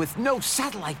DirecTV with no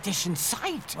satellite dish in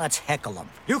sight. Let's heckle them.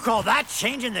 You call that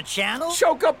changing the channel?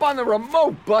 Choke up on the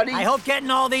remote, buddy. I hope getting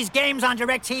all these games on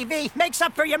DirecTV makes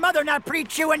up for your mother not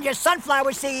pre-chewing your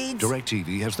sunflower seeds.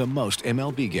 DirecTV has the most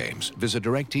MLB games. Visit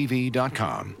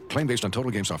DirecTV.com. Claim based on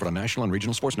total games offered on national and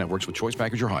regional sports networks with choice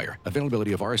package or higher.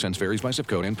 Availability of RSNs varies by zip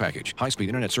code and package. High-speed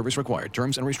internet service required.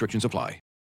 Terms and restrictions apply.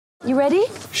 You ready?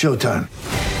 Showtime.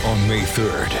 On May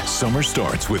 3rd, summer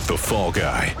starts with The Fall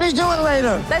Guy. Let's do it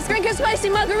later. Let's drink a spicy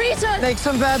margarita. Make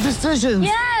some bad decisions.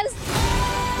 Yes!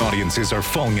 Audiences are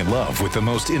falling in love with the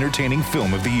most entertaining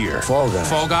film of the year. Fall Guy.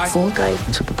 Fall Guy? Fall Guy.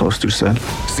 That's what the poster said.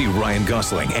 See Ryan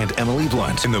Gosling and Emily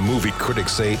Blunt in the movie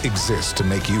critics say exists to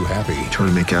make you happy. Trying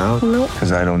to make it out? Nope.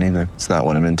 Because I don't either. It's not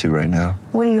what I'm into right now.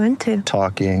 What are you into?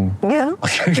 Talking. Yeah.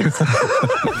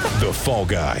 The Fall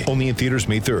Guy. Only in theaters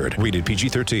May 3rd. Rated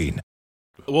PG-13.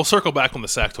 We'll circle back on the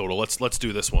sack total. Let's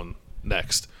do this one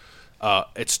next.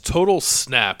 It's total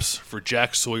snaps for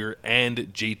Jack Sawyer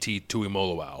and JT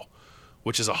Tuimoloau,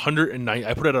 which is 109.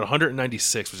 I put it at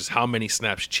 196, which is how many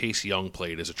snaps Chase Young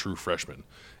played as a true freshman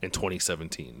in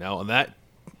 2017. Now, on that,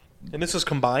 and this is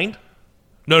combined?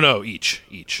 No,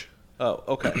 each. Oh,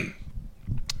 okay.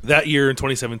 That year in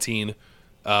 2017,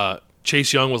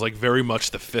 Chase Young was like very much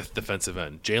the fifth defensive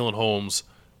end. Jalen Holmes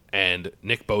and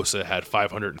Nick Bosa had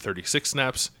 536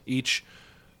 snaps each.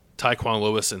 Tyquan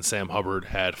Lewis and Sam Hubbard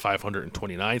had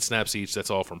 529 snaps each.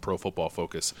 That's all from Pro Football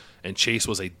Focus. And Chase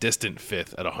was a distant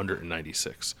fifth at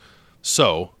 196.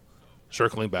 So,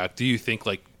 circling back, do you think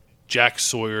like Jack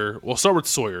Sawyer – we'll start with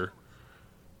Sawyer.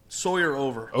 Sawyer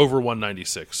over. Over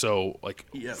 196. So, like,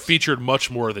 yes. Featured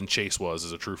much more than Chase was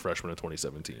as a true freshman in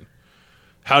 2017.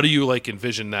 How do you, like,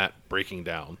 envision that breaking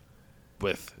down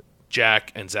with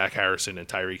Jack and Zach Harrison and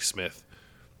Tyreek Smith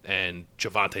and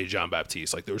Javonte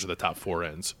Jean-Baptiste? Like, those are the top four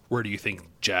ends. Where do you think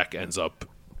Jack ends up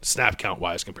snap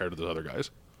count-wise compared to those other guys?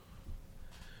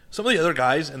 Some of the other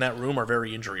guys in that room are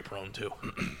very injury-prone, too.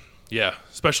 Yeah,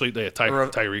 especially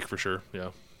Tyreek for sure, yeah.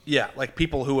 Yeah, like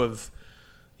people who have,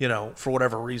 for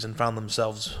whatever reason, found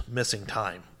themselves missing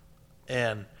time.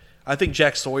 And I think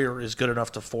Jack Sawyer is good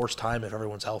enough to force time if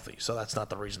everyone's healthy, so that's not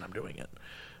the reason I'm doing it.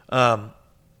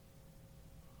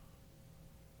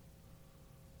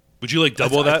 Would you like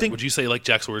double that? Would you say like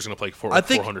Jack Sawyer's going to play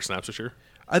 400 snaps this year?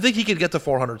 I think he could get to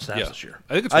 400 snaps this year.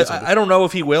 I think it's I don't know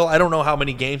if he will. I don't know how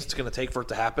many games it's going to take for it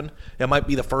to happen. It might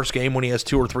be the first game when he has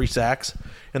 2 or 3 sacks,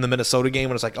 in the Minnesota game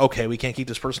when it's like, okay, we can't keep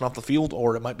this person off the field,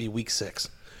 or it might be week 6.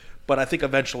 But I think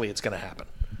eventually it's going to happen.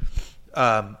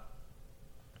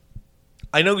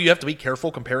 I know you have to be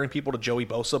careful comparing people to Joey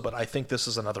Bosa, but I think this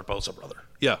is another Bosa brother.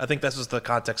 Yeah. I think this is the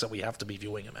context that we have to be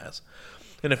viewing him as.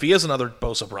 And if he is another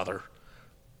Bosa brother,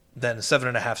 then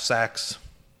 7.5 sacks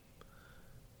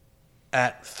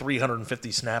at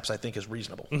 350 snaps, I think, is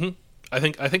reasonable. Mm-hmm. I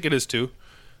think it is too,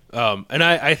 and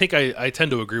I think I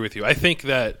tend to agree with you. I think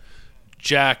that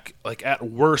Jack, like at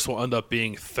worst, will end up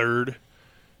being third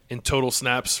in total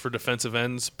snaps for defensive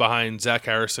ends behind Zach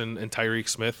Harrison and Tyreek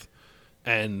Smith.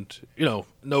 And no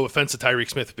offense to Tyreek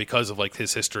Smith because of like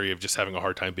his history of just having a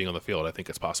hard time being on the field. I think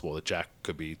it's possible that Jack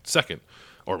could be second.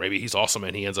 Or maybe he's awesome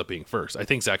and he ends up being first. I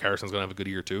think Zach Harrison's going to have a good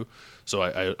year too, so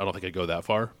I don't think I'd go that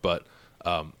far. But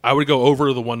I would go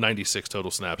over the 196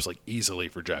 total snaps like easily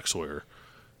for Jack Sawyer.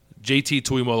 JT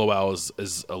Tuimoloau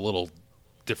is a little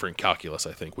different calculus,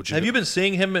 I think. Have you been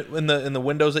seeing him in the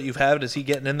windows that you've had? Is he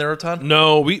getting in there a ton?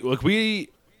 No, we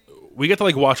get to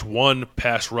like watch one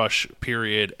pass rush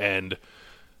period, and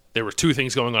there were 2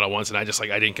 things going on at once, and I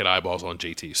didn't get eyeballs on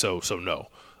JT, so no.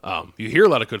 You hear a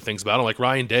lot of good things about him. Like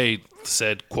Ryan Day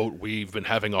said, quote, "We've been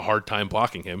having a hard time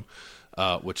blocking him,"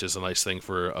 which is a nice thing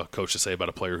for a coach to say about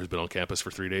a player who's been on campus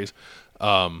for 3 days.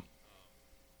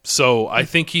 So I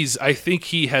think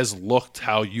he has looked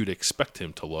how you'd expect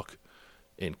him to look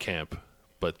in camp,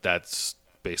 but that's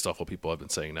based off what people have been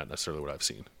saying, not necessarily what I've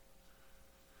seen.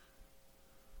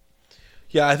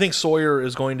 Yeah, I think Sawyer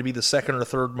is going to be the second or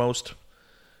third most.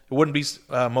 It wouldn't be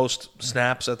most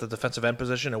snaps at the defensive end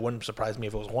position. It wouldn't surprise me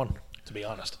if it was 1, to be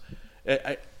honest.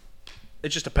 It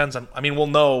just depends on. I mean, we'll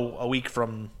know a week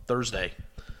from Thursday.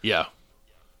 Yeah.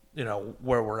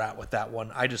 Where we're at with that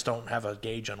one. I just don't have a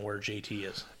gauge on where JT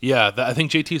is. Yeah, I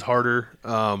think JT's harder.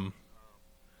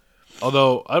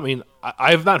 Although, I mean,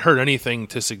 I've not heard anything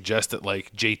to suggest that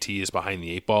like JT is behind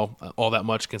the 8 ball all that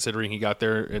much, considering he got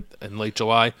there in late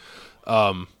July.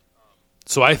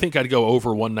 So I think I'd go over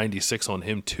 196 on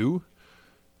him too,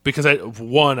 because I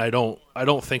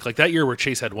don't think like that year where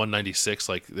Chase had 196,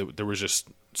 like there was just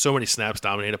so many snaps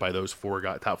dominated by those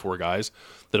top 4 guys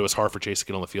that it was hard for Chase to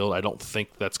get on the field. I don't think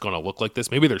that's going to look like this.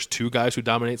 Maybe there's 2 guys who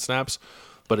dominate snaps,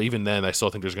 but even then, I still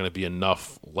think there's going to be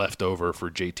enough left over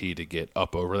for JT to get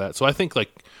up over that. So I think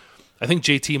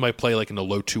JT might play like in the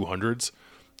low 200s.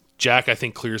 Jack, I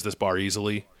think, clears this bar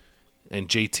easily. And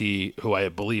JT, who I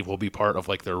believe will be part of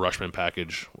like their Rushman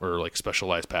package or like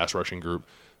specialized pass rushing group,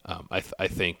 I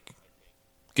think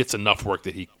gets enough work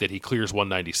that he clears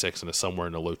 196 and is somewhere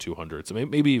in the low 200s. So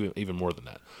maybe even more than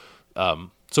that.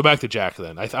 So back to Jack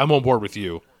then. I'm on board with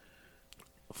you.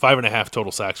 5.5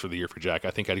 total sacks for the year for Jack.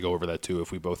 I think I'd go over that too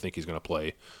if we both think he's going to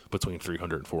play between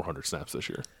 300 and 400 snaps this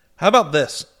year. How about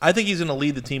this? I think he's going to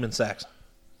lead the team in sacks.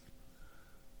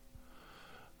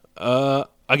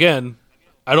 Again,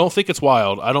 I don't think it's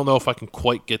wild. I don't know if I can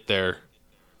quite get there.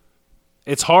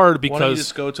 It's hard because... Why don't you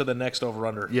just go to the next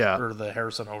over-under? Yeah. Or the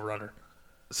Harrison over-under.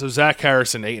 So Zach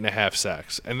Harrison, 8.5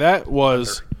 sacks. And that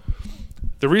was...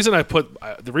 The reason I put...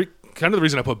 the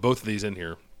reason I put both of these in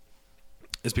here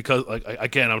is because, like,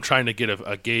 again, I'm trying to get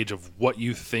a gauge of what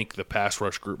you think the pass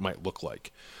rush group might look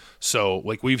like. So,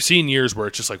 like, we've seen years where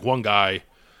it's just like one guy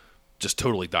just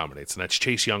totally dominates, and that's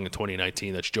Chase Young in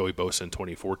 2019. That's Joey Bosa in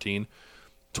 2014.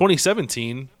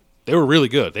 2017, they were really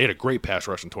good. They had a great pass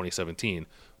rush in 2017,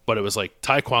 but it was like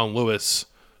Tyquan Lewis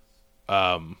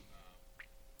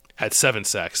had 7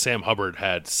 sacks. Sam Hubbard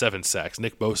had 7 sacks.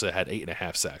 Nick Bosa had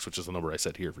 8.5 sacks, which is the number I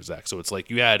said here for Zach. So it's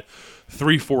like you had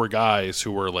 3-4 guys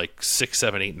who were like 6,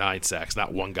 7, 8, 9 sacks,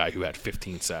 not one guy who had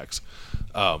 15 sacks.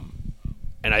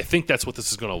 And I think that's what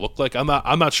this is going to look like. I'm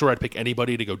not sure I'd pick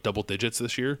anybody to go double digits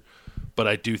this year, but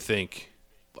I do think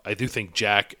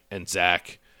Jack and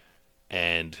Zach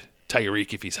and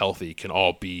Tyreek, if he's healthy, can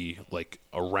all be like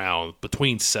around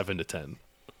between 7 to 10.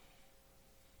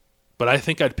 But I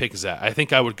think I'd pick Zach. I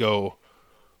think I'd go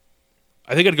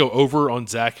over on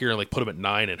Zach here and like put him at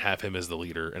 9 and have him as the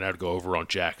leader, and I'd go over on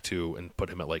Jack too and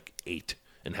put him at like 8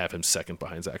 and have him second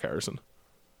behind Zach Harrison.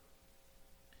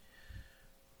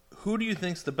 Who do you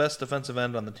think's the best defensive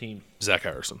end on the team? Zach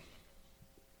Harrison.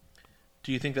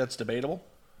 Do you think that's debatable?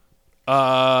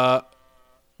 Not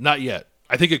yet.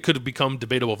 I think it could become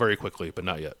debatable very quickly, but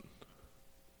not yet.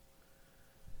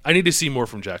 I need to see more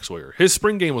from Jack Sawyer. His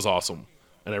spring game was awesome,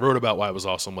 and I wrote about why it was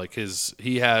awesome. Like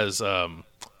he has a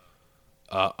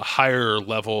higher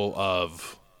level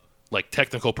of like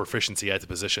technical proficiency at the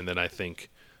position than I think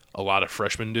a lot of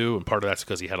freshmen do, and part of that's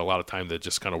because he had a lot of time to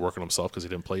just kind of work on himself because he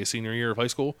didn't play his senior year of high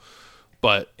school.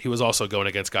 But he was also going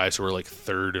against guys who were like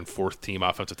 3rd and 4th team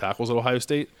offensive tackles at Ohio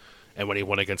State. And when he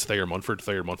went against Thayer Munford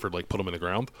like put him in the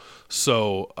ground.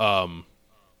 So I'm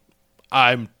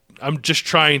just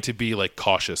trying to be like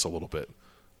cautious a little bit.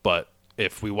 But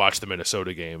if we watch the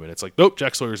Minnesota game and it's like, nope,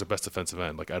 Jack Sawyer's the best defensive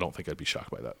end, like I don't think I'd be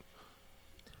shocked by that.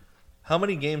 How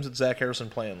many games did Zach Harrison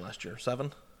play in last year?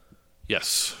 7?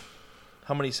 Yes.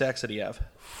 How many sacks did he have?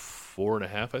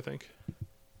 4.5, I think.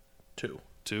 2.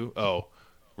 2? Oh,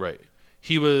 right.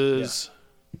 He was...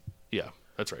 Yeah,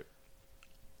 that's right.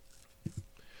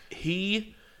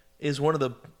 He is one of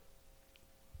the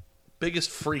biggest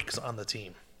freaks on the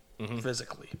team,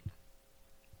 physically.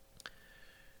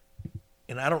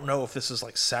 And I don't know if this is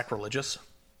like sacrilegious,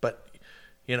 but,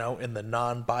 you know, in the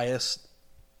non-biased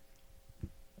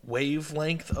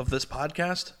wavelength of this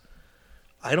podcast,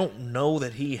 I don't know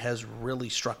that he has really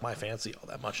struck my fancy all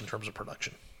that much in terms of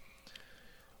production.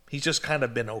 He's just kind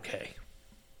of been okay.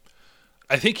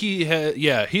 I think he had,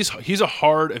 he's a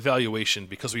hard evaluation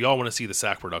because we all want to see the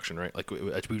sack production, right? Like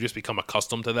we've just become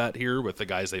accustomed to that here with the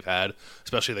guys they've had,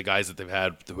 especially the guys that they've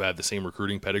had who have the same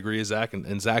recruiting pedigree as Zach,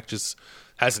 and Zach just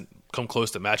hasn't come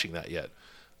close to matching that yet.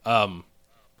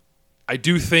 I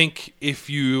do think if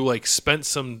you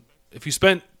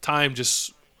spent time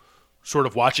just sort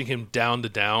of watching him down to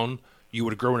down, you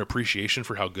would grow an appreciation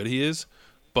for how good he is.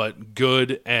 But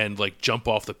good and jump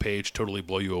off the page, totally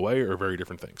blow you away are very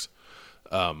different things.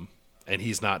 And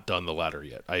he's not done the latter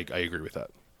yet. I agree with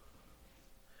that.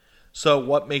 So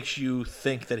what makes you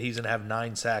think that he's going to have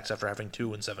 9 sacks after having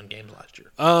 2 in 7 games last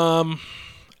year?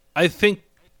 I think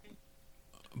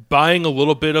buying a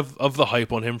little bit of the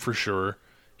hype on him for sure.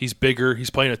 He's bigger. He's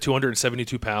playing at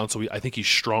 272 pounds, so I think he's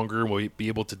stronger and will be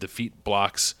able to defeat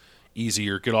blocks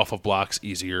easier, get off of blocks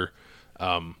easier.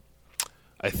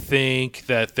 I think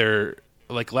that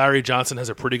Larry Johnson has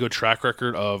a pretty good track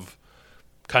record of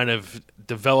kind of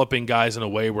developing guys in a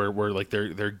way where like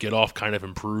their get off kind of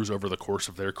improves over the course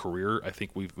of their career. I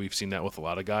think we've seen that with a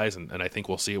lot of guys, and I think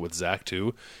we'll see it with Zach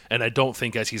too. And I don't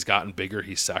think as he's gotten bigger,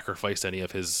 he's sacrificed any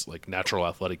of his like natural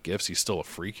athletic gifts. He's still a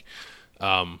freak.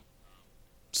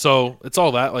 So it's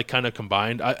all that like kind of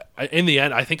combined. I in the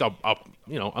end, I think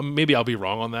maybe I'll be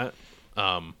wrong on that.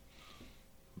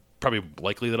 Probably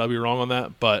likely that I'll be wrong on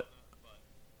that, but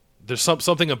there's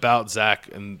something about Zach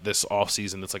in this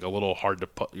offseason that's like a little hard to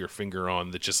put your finger on,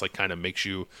 that just like kind of makes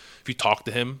you, if you talk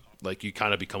to him, like you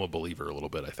kind of become a believer a little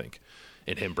bit, I think,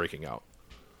 in him breaking out.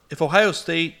 If Ohio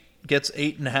State gets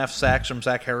 8.5 sacks from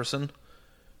Zach Harrison,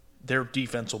 their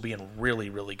defense will be in really,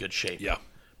 really good shape. Yeah.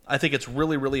 I think it's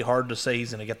really, really hard to say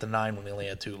he's going to get the 9 when he only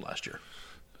had 2 last year.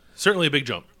 Certainly a big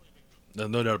jump. No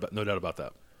doubt about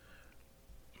that.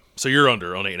 So you're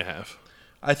under on 8.5.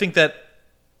 I think that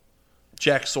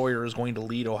Jack Sawyer is going to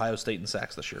lead Ohio State in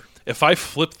sacks this year. If I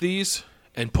flip these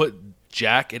and put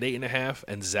Jack at 8.5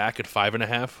 and Zach at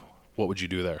 5.5, what would you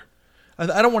do there?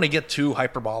 I don't want to get too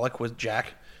hyperbolic with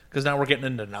Jack because now we're getting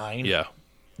into 9. Yeah.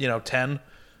 10.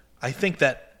 I think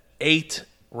that 8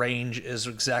 range is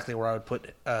exactly where I would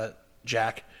put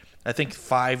Jack. I think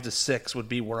 5 to 6 would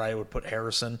be where I would put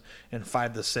Harrison, and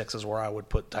 5 to 6 is where I would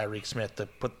put Tyreek Smith, to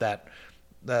put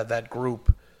that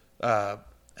group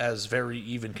as very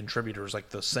even contributors, like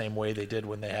the same way they did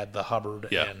when they had the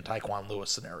Hubbard and Tyquan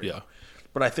Lewis scenario. Yeah.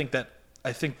 But I think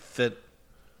that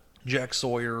Jack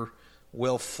Sawyer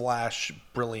will flash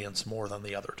brilliance more than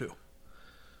the other two.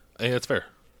 I think that's fair.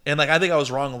 And I think I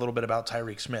was wrong a little bit about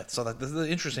Tyreek Smith. So the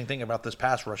interesting thing about this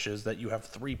pass rush is that you have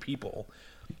 3 people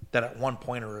that at one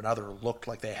point or another looked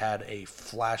like they had a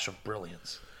flash of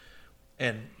brilliance.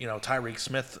 And Tyreek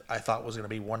Smith, I thought, was going to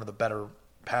be one of the better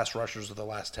pass rushers of the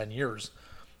last 10 years.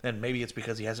 And maybe it's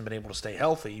because he hasn't been able to stay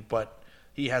healthy, but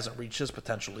he hasn't reached his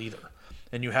potential either.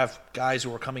 And you have guys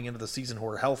who are coming into the season who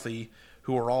are healthy,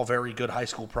 who are all very good high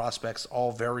school prospects,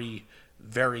 all very,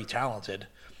 very talented,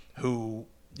 who,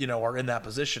 are in that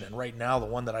position. And right now, the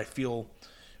one that I feel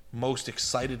most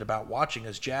excited about watching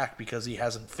is Jack, because he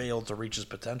hasn't failed to reach his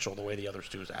potential the way the other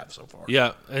two have so far.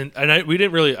 Yeah, and I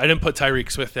didn't put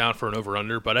Tyreek Smith down for an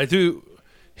over-under, but I do.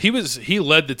 He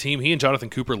led the team. He and Jonathan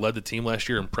Cooper led the team last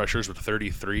year in pressures with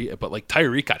 33. But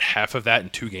Tyreek got half of that in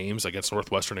 2 games against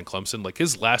Northwestern and Clemson.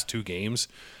 His last 2 games,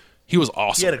 he was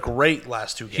awesome. He had a great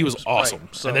last 2 games. He was awesome.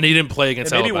 Right. So, and then he didn't play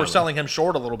against Alabama. Maybe we're selling him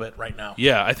short a little bit right now.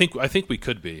 Yeah, I think we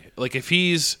could be. If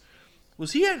he's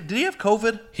did he have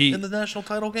COVID in the national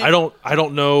title game? I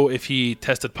don't know if he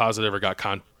tested positive or got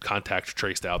contact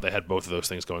traced out. They had both of those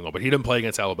things going on, but he didn't play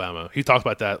against Alabama. He talked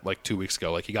about that 2 weeks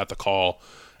ago. He got the call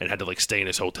and had to stay in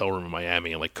his hotel room in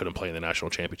Miami and couldn't play in the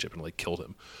national championship and killed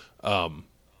him.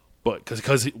 But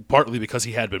partly because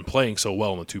he had been playing so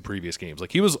well in the 2 previous games.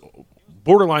 He was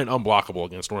borderline unblockable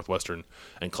against Northwestern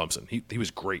and Clemson. He was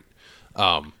great.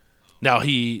 Now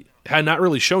he had not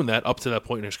really shown that up to that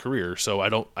point in his career, so I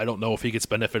don't know if he gets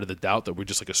benefit of the doubt that we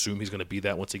just assume he's going to be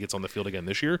that once he gets on the field again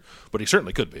this year, but he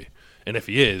certainly could be. And if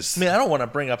he is, I don't want to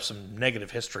bring up some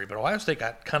negative history, but Ohio State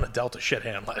got kind of dealt a shit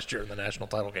hand last year in the national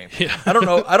title game. Yeah. I don't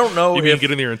know. You mean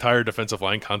getting their entire defensive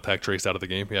line contact traced out of the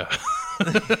game? Yeah.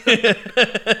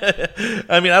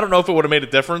 I don't know if it would have made a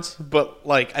difference, but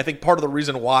I think part of the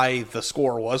reason why the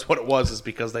score was what it was is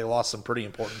because they lost some pretty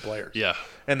important players. Yeah.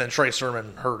 And then Trey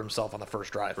Sermon hurt himself on the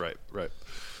first drive. Right.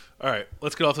 All right,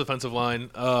 let's get off the defensive line.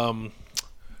 DeMario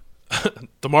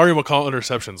McCall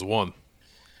interceptions, 1.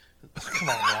 Come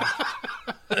on,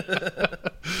 man.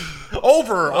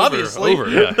 Over, obviously. Over,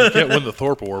 yeah. You can't win the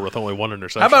Thorpe Award with only 1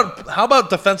 interception. How about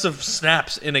defensive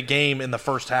snaps in a game in the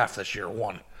first half this year?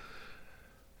 1.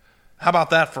 How about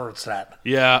that for a stat?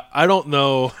 Yeah, I don't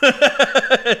know.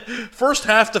 First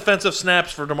half defensive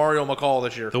snaps for DeMario McCall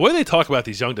this year. The way they talk about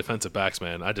these young defensive backs,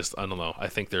 man, I don't know. I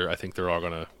think they're all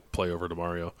going to play over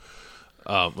DeMario.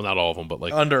 Well, not all of them, but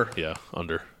under. Yeah,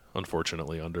 under.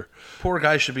 Unfortunately, under. Poor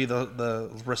guy should be the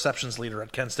receptions leader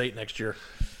at Kent State next year.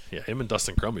 Yeah, him and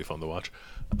Dustin Crum be fun to watch.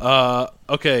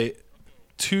 Okay,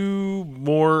 2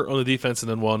 more on the defense and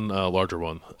then 1 larger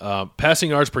one. Passing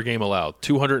yards per game allowed,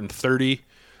 230.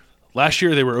 Last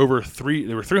year they were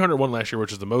 301 last year,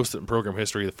 which is the most in program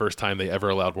history. The first time they ever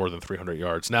allowed more than 300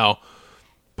 yards. Now,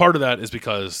 part of that is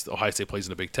because Ohio State plays in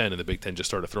the Big Ten, and the Big Ten just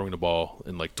started throwing the ball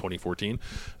in 2014.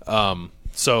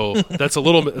 So that's a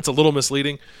little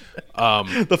misleading.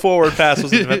 The forward pass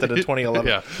was invented in 2011.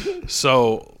 Yeah.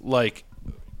 So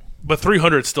but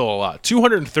 300 is still a lot.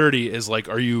 230 is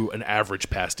are you an average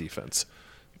pass defense?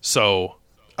 So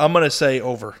I'm gonna say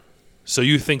over. So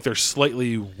you think they're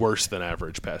slightly worse than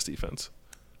average pass defense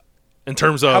in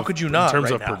terms of how could you not in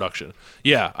terms right of now? production?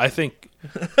 Yeah, I think.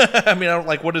 I mean, I don't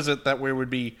like. What is it that we would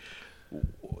be?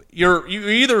 You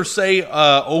either say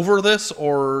over this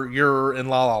or you're in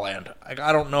La La Land.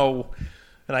 I don't know,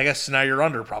 and I guess now you're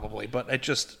under probably. But it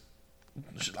just,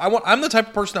 I'm the type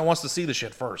of person that wants to see the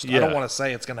shit first. Yeah. I don't want to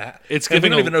say it's gonna. It's we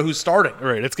giving don't even know who's starting.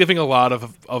 Right, it's giving a lot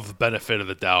of benefit of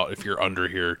the doubt if you're under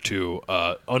here to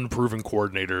unproven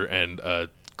coordinator and a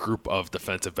group of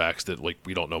defensive backs that like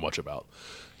we don't know much about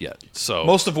yet. So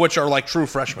most of which are like true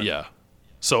freshmen. Yeah.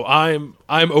 So I'm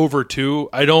over 2.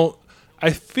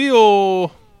 I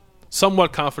feel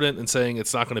somewhat confident in saying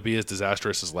it's not going to be as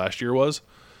disastrous as last year was.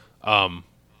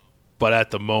 But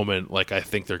at the moment, like I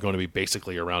think they're going to be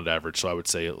basically around average. So I would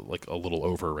say like a little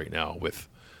over right now, with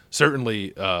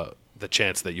certainly the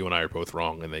chance that you and I are both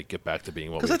wrong and they get back to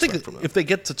being what we expect from them. Because I think if they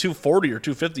get to 240 or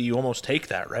 250, you almost take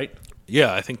that, right?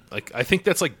 Yeah, I think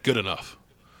that's like good enough.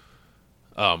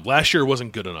 Last year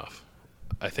wasn't good enough.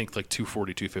 I think like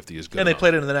 240, 250 is good. And they enough.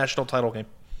 played it in the national title game.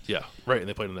 Yeah, right, and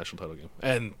they played in the national title game.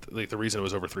 And like the reason it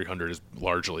was over 300 is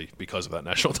largely because of that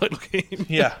national title game.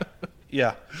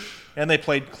 Yeah. And they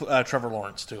played Trevor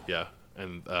Lawrence, too. Yeah,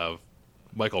 and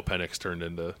Michael Penix turned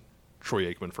into Troy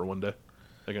Aikman for one day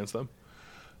against them.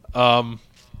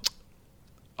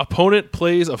 Opponent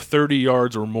plays of 30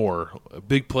 yards or more.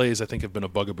 Big plays, I think, have been a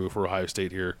bugaboo for Ohio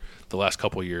State here the last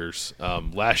couple years.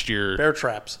 Last year... Bear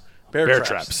traps. Bear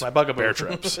traps. My bugaboo. Bear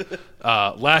traps.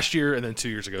 Last year and then 2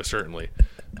 years ago, certainly.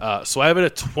 So I have it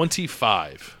at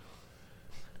 25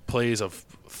 plays of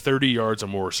 30 yards or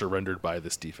more surrendered by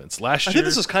this defense. Last year, I think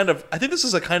this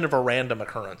is a kind of a random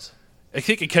occurrence. I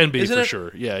think it can be Isn't for it?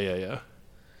 sure. Yeah.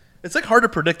 It's like hard to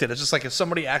predict it. It's just like if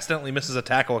somebody accidentally misses a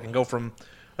tackle, it can go from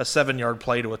a 7-yard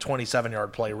play to a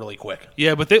 27-yard play really quick.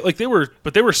 Yeah, but they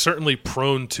were certainly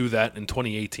prone to that in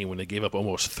 2018 when they gave up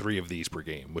almost 3 of these per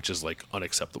game, which is like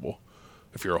unacceptable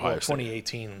if you're Ohio State.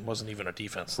 2018 wasn't even a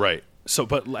defense. Right. So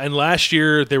and last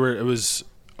year it was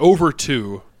over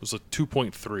 2. It was a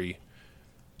 2.3.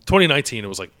 2019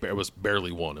 it was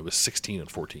barely 1. It was 16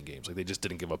 and 14 games. Like they just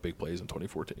didn't give up big plays in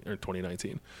 2014 or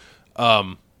 2019.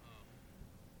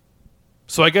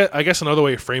 So I guess another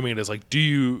way of framing it is like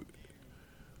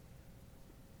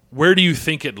where do you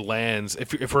think it lands?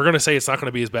 If we're going to say it's not going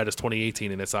to be as bad as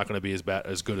 2018 and it's not going to be as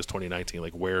good as 2019,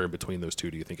 like where in between those two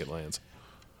do you think it lands?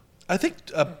 I think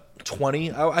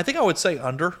 20. I think I would say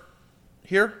under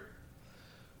here.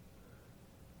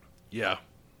 Yeah.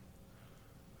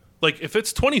 Like if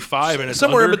it's 25 and it's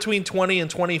somewhere under, in between 20 and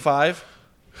 25.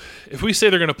 If we say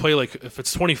they're going to play like if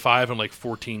it's 25 and like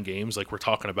 14 games, like we're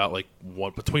talking about like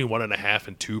between 1.5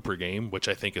 and 2 per game, which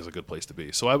I think is a good place to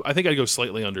be. So I think I'd go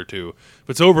slightly under 2. If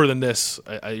it's over than this,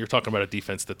 you're talking about a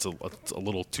defense that's a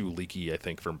little too leaky, I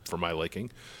think, for my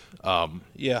liking.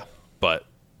 Yeah. But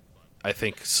I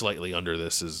think slightly under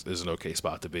this is an okay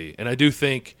spot to be. And I do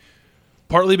think,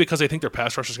 partly because I think their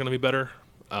pass rush is going to be better,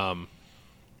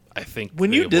 I think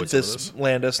when they you did avoid some of this,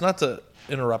 Landis, not to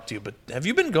interrupt you, but have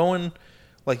you been going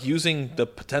like using the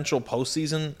potential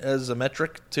postseason as a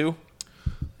metric too?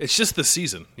 It's just the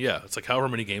season. Yeah, it's like however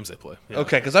many games they play. Yeah.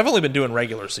 Okay, because I've only been doing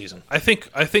regular season. I think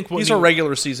when these are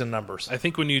regular season numbers. I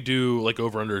think when you do like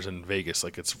over-unders in Vegas,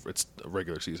 like it's a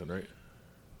regular season, right?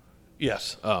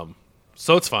 Yes.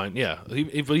 So it's fine. Yeah,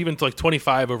 even like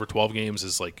 25 over 12 games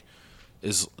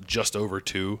is just over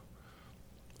 2.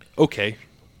 Okay.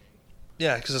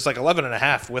 Yeah, because it's like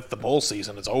 11.5 with the bowl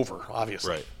season. It's over,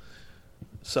 obviously. Right.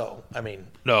 So I mean,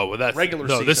 no, but that's regular.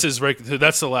 No, season. this is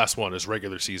that's the last one is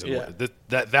regular season. Yeah.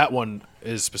 That one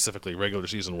is specifically regular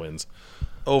season wins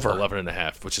over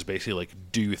 11.5, which is basically like,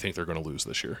 do you think they're going to lose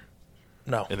this year?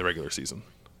 No, in the regular season,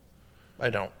 I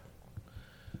don't.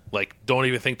 Like, don't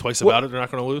even think twice about it. They're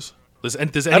not going to lose. Does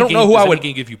any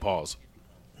game give you pause?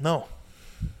 No.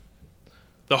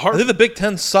 I think the Big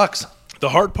Ten sucks. The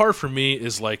hard part for me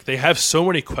is like they have so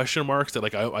many question marks that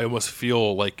like I almost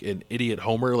feel like an idiot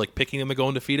homer like picking them to go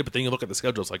undefeated. But then you look at the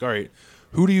schedule, it's like, all right,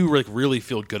 who do you like really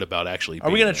feel good about actually? Are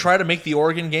we going to try to make the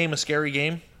Oregon game a scary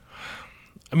game?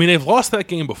 I mean, they've lost that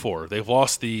game before. They've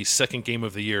lost the second game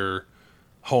of the year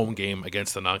home game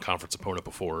against a non-conference opponent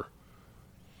before.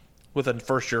 With a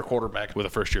first-year quarterback.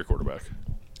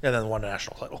 And then won a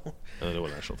national title.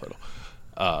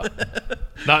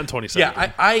 Not in 2017.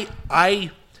 Yeah,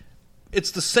 I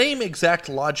it's the same exact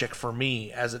logic for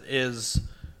me as it is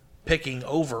picking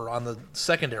over on the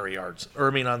secondary yards,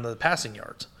 on the passing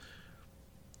yards.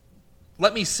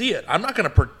 Let me see it. I'm not going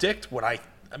to predict what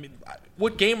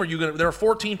game are you going to – they're a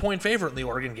 14-point favorite in the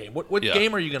Oregon game. What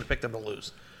game are you going to pick them to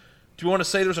lose? Do you want to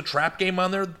say there's a trap game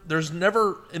on there? There's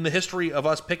never, in the history of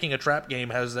us picking a trap game,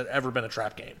 has there ever been a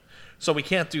trap game. So we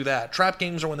can't do that. Trap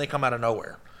games are when they come out of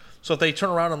nowhere. So if they turn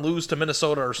around and lose to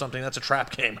Minnesota or something, that's a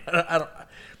trap game. I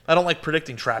don't like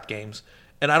predicting trap games,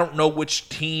 and I don't know which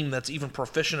team that's even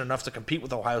proficient enough to compete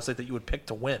with Ohio State that you would pick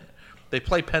to win. They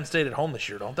play Penn State at home this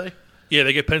year, don't they? Yeah,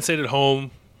 they get Penn State at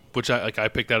home, which I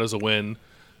picked that as a win.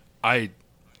 I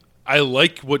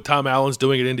like what Tom Allen's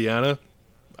doing at Indiana.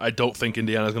 I don't think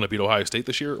Indiana's going to beat Ohio State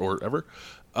this year or ever.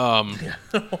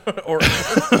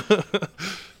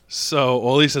 So,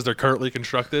 well, at least as they're currently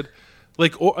constructed.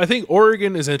 Like, I think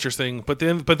Oregon is interesting, but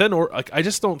then, I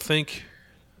just don't think.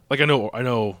 Like, I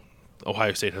know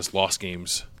Ohio State has lost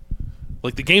games.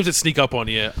 Like, the games that sneak up on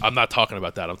you, I'm not talking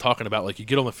about that. I'm talking about, like, you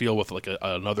get on the field with, like,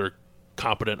 another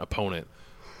competent opponent.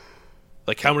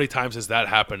 Like, how many times has that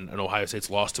happened and Ohio State's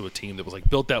lost to a team that was, like,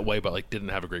 built that way but, like, didn't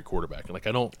have a great quarterback? And, like,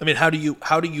 I don't... I mean, how do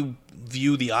you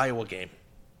view the Iowa game?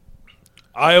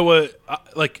 Iowa's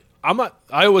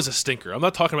a stinker. I'm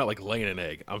not talking about, like, laying an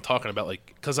egg. I'm talking about,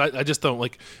 like... Because I just don't,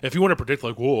 like... If you want to predict,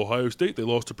 like, whoa, Ohio State, they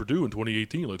lost to Purdue in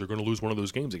 2018. Like, they're going to lose one of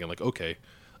those games again. Like, okay.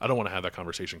 I don't want to have that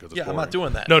conversation because it's boring. I'm not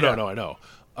doing that. No, I know.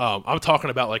 I'm talking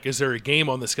about, like, is there a game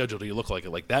on the schedule that you look like it?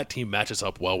 Like, that team matches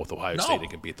up well with Ohio State and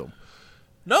can beat them.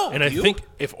 No. And I think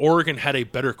if Oregon had a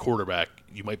better quarterback,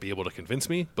 you might be able to convince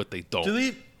me, but they don't.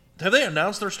 Have they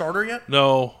announced their starter yet?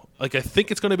 No. Like, I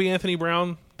think it's going to be Anthony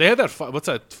Brown. They have that, what's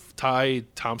that, Ty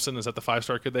Thompson? Is that the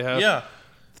 5-star kid they have? Yeah.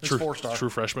 It's True 4-star. True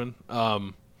freshman.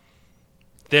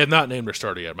 They have not named their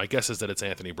starter yet. My guess is that it's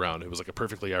Anthony Brown, who was like a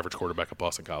perfectly average quarterback at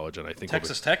Boston College, and I think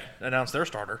Texas Tech announced their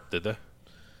starter. Did they?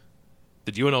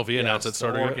 Did UNLV announce that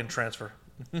starter? Oregon transfer.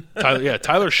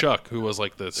 Tyler Shuck, who was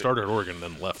like the starter at Oregon, and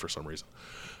then left for some reason.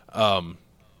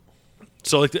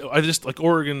 So like I just like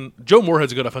Oregon. Joe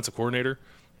Moorhead's a good offensive coordinator,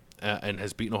 and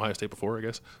has beaten Ohio State before, I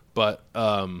guess. But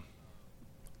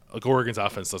like Oregon's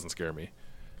offense doesn't scare me.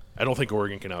 I don't think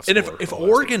Oregon can outscore. And if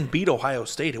Oregon beat Ohio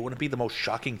State, it wouldn't be the most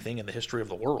shocking thing in the history of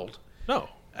the world. No,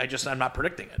 I'm not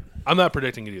predicting it. I'm not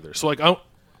predicting it either. So like I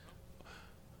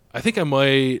think I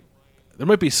might. There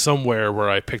might be somewhere where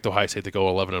I picked Ohio State to go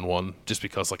 11-1, just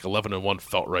because like 11-1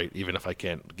 felt right, even if I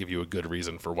can't give you a good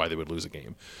reason for why they would lose a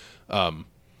game.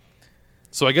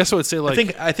 So I guess I would say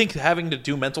like I think having to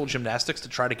do mental gymnastics to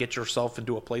try to get yourself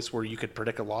into a place where you could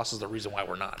predict a loss is the reason why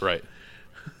we're not. Right.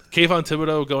 Kayvon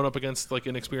Thibodeau going up against like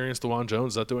inexperienced DeJuan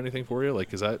Jones, does that do anything for you? Like,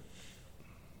 does that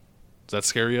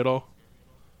scare you at all?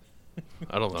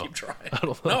 I don't know. Keep trying. I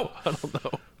don't know. No. I don't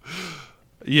know.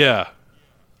 Yeah.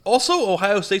 Also,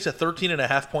 Ohio State's a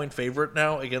 13.5-point favorite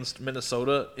now against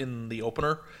Minnesota in the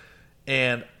opener,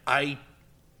 and I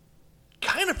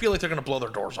kind of feel like they're going to blow their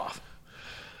doors off.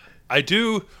 I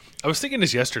do. I was thinking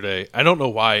this yesterday. I don't know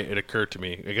why it occurred to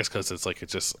me. I guess because it's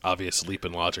just obvious leap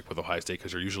in logic with Ohio State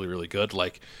because they're usually really good.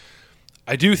 Like,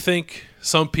 I do think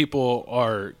some people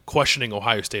are questioning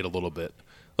Ohio State a little bit,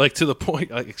 like to the point.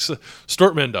 Like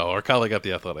Stuart Mendo, our colleague at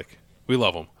The Athletic, we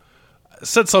love him,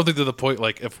 said something to the point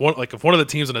like if one of the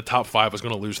teams in the top 5 was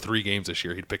going to lose 3 games this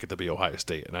year, he'd pick it to be Ohio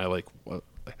State. And I like,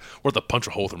 what the punch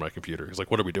a hole through my computer? He's like,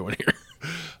 what are we doing here?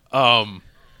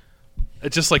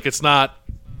 It's just like it's not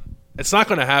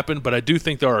going to happen. But I do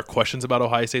think there are questions about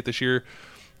Ohio State this year,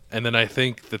 and then I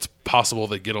think it's possible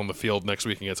they get on the field next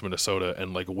week against Minnesota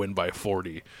and like win by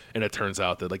 40, and it turns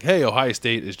out that like, hey, Ohio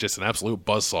State is just an absolute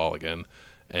buzzsaw again,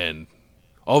 and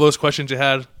all those questions you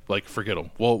had, like, forget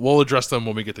them. We'll address them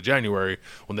when we get to January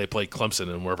when they play Clemson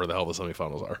and wherever the hell the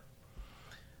semifinals are.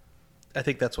 I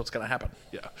think that's what's going to happen.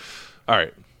 Yeah. All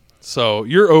right. So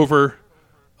you're over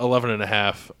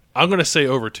 11.5. I'm going to say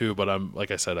over 2, but I'm like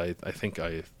I said, I think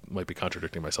I might be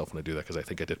contradicting myself when I do that because I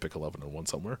think I did pick 11-1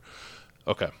 somewhere.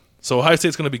 Okay. So Ohio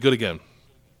State's going to be good again.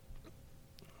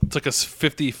 It took us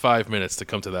 55 minutes to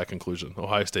come to that conclusion.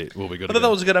 Ohio State will be good again. I thought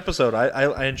that was a good episode.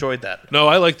 I enjoyed that. No,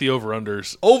 I like the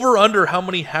over-unders. Over-under how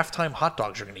many halftime hot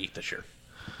dogs you're going to eat this year?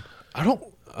 I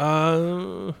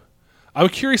don't... I'm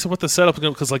curious what the setup is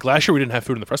going to... Because like last year we didn't have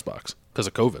food in the press box because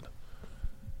of COVID.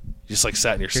 You just like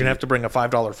sat in your seat. You're going to have to bring a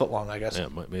 $5 footlong, I guess. Yeah,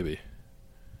 maybe.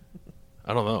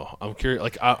 I don't know. I'm curious.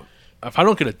 Like, if I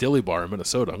don't get a dilly bar in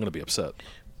Minnesota, I'm going to be upset.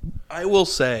 I will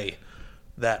say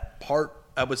that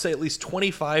I would say at least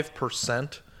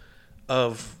 25%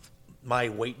 of my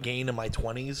weight gain in my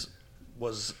 20s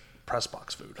was press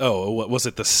box food. Oh, what was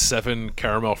it? The 7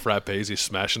 caramel frappes you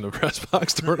smashed in the press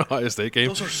box during an Ohio State game?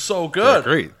 Those are so good.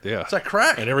 They're great, yeah. It's like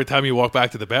crack. And every time you walk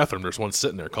back to the bathroom, there's one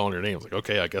sitting there calling your name. It's like,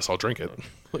 okay, I guess I'll drink it.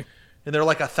 And they're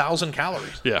like 1,000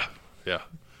 calories. Yeah.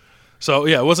 So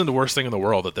yeah, it wasn't the worst thing in the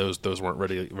world that those weren't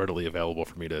readily available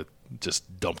for me to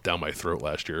just dump down my throat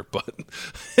last year. But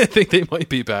I think they might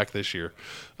be back this year,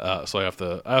 so I have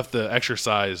to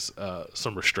exercise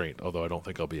some restraint. Although I don't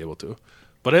think I'll be able to,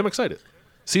 but I am excited.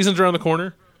 Season's around the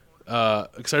corner.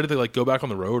 Excited to go back on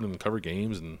the road and cover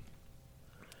games and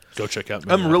go check out.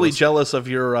 I'm really jealous of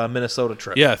your Minnesota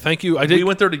trip. Yeah, thank you. We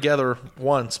went there together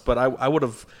once, but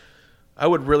I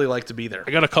would really like to be there.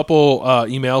 I got a couple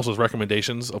emails with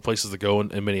recommendations of places to go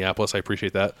in Minneapolis. I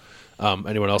appreciate that.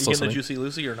 Anyone else you getting listening? the Juicy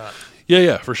Lucy or not?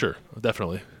 Yeah, for sure,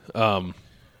 definitely. But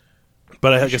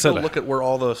like I said, look at where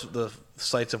all the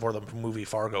sites of where the movie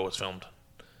Fargo was filmed.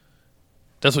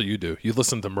 That's what you do. You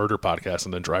listen to murder podcasts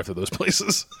and then drive to those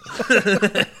places.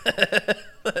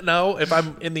 No, if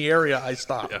I'm in the area, I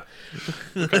stop. Yeah,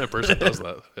 what kind of person does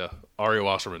that? Yeah, Ari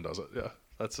Wasserman does it. Yeah,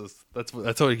 that's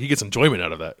how he gets enjoyment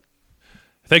out of that.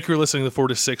 Thank you for listening to 4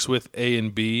 to 6 with A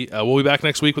and B. We'll be back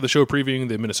next week with a show previewing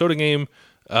the Minnesota game.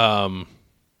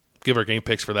 Give our game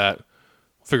picks for that.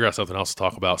 Figure out something else to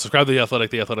talk about. Subscribe to The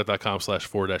Athletic,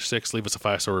 theathletic.com/4-6. Leave us a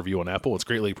 5-star review on Apple. It's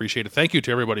greatly appreciated. Thank you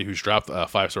to everybody who's dropped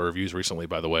 5-star reviews recently,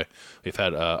 by the way. We've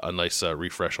had a nice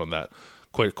refresh on that.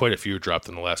 Quite a few dropped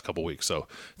in the last couple weeks. So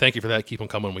thank you for that. Keep them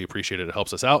coming. We appreciate it. It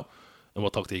helps us out. And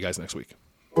we'll talk to you guys next week.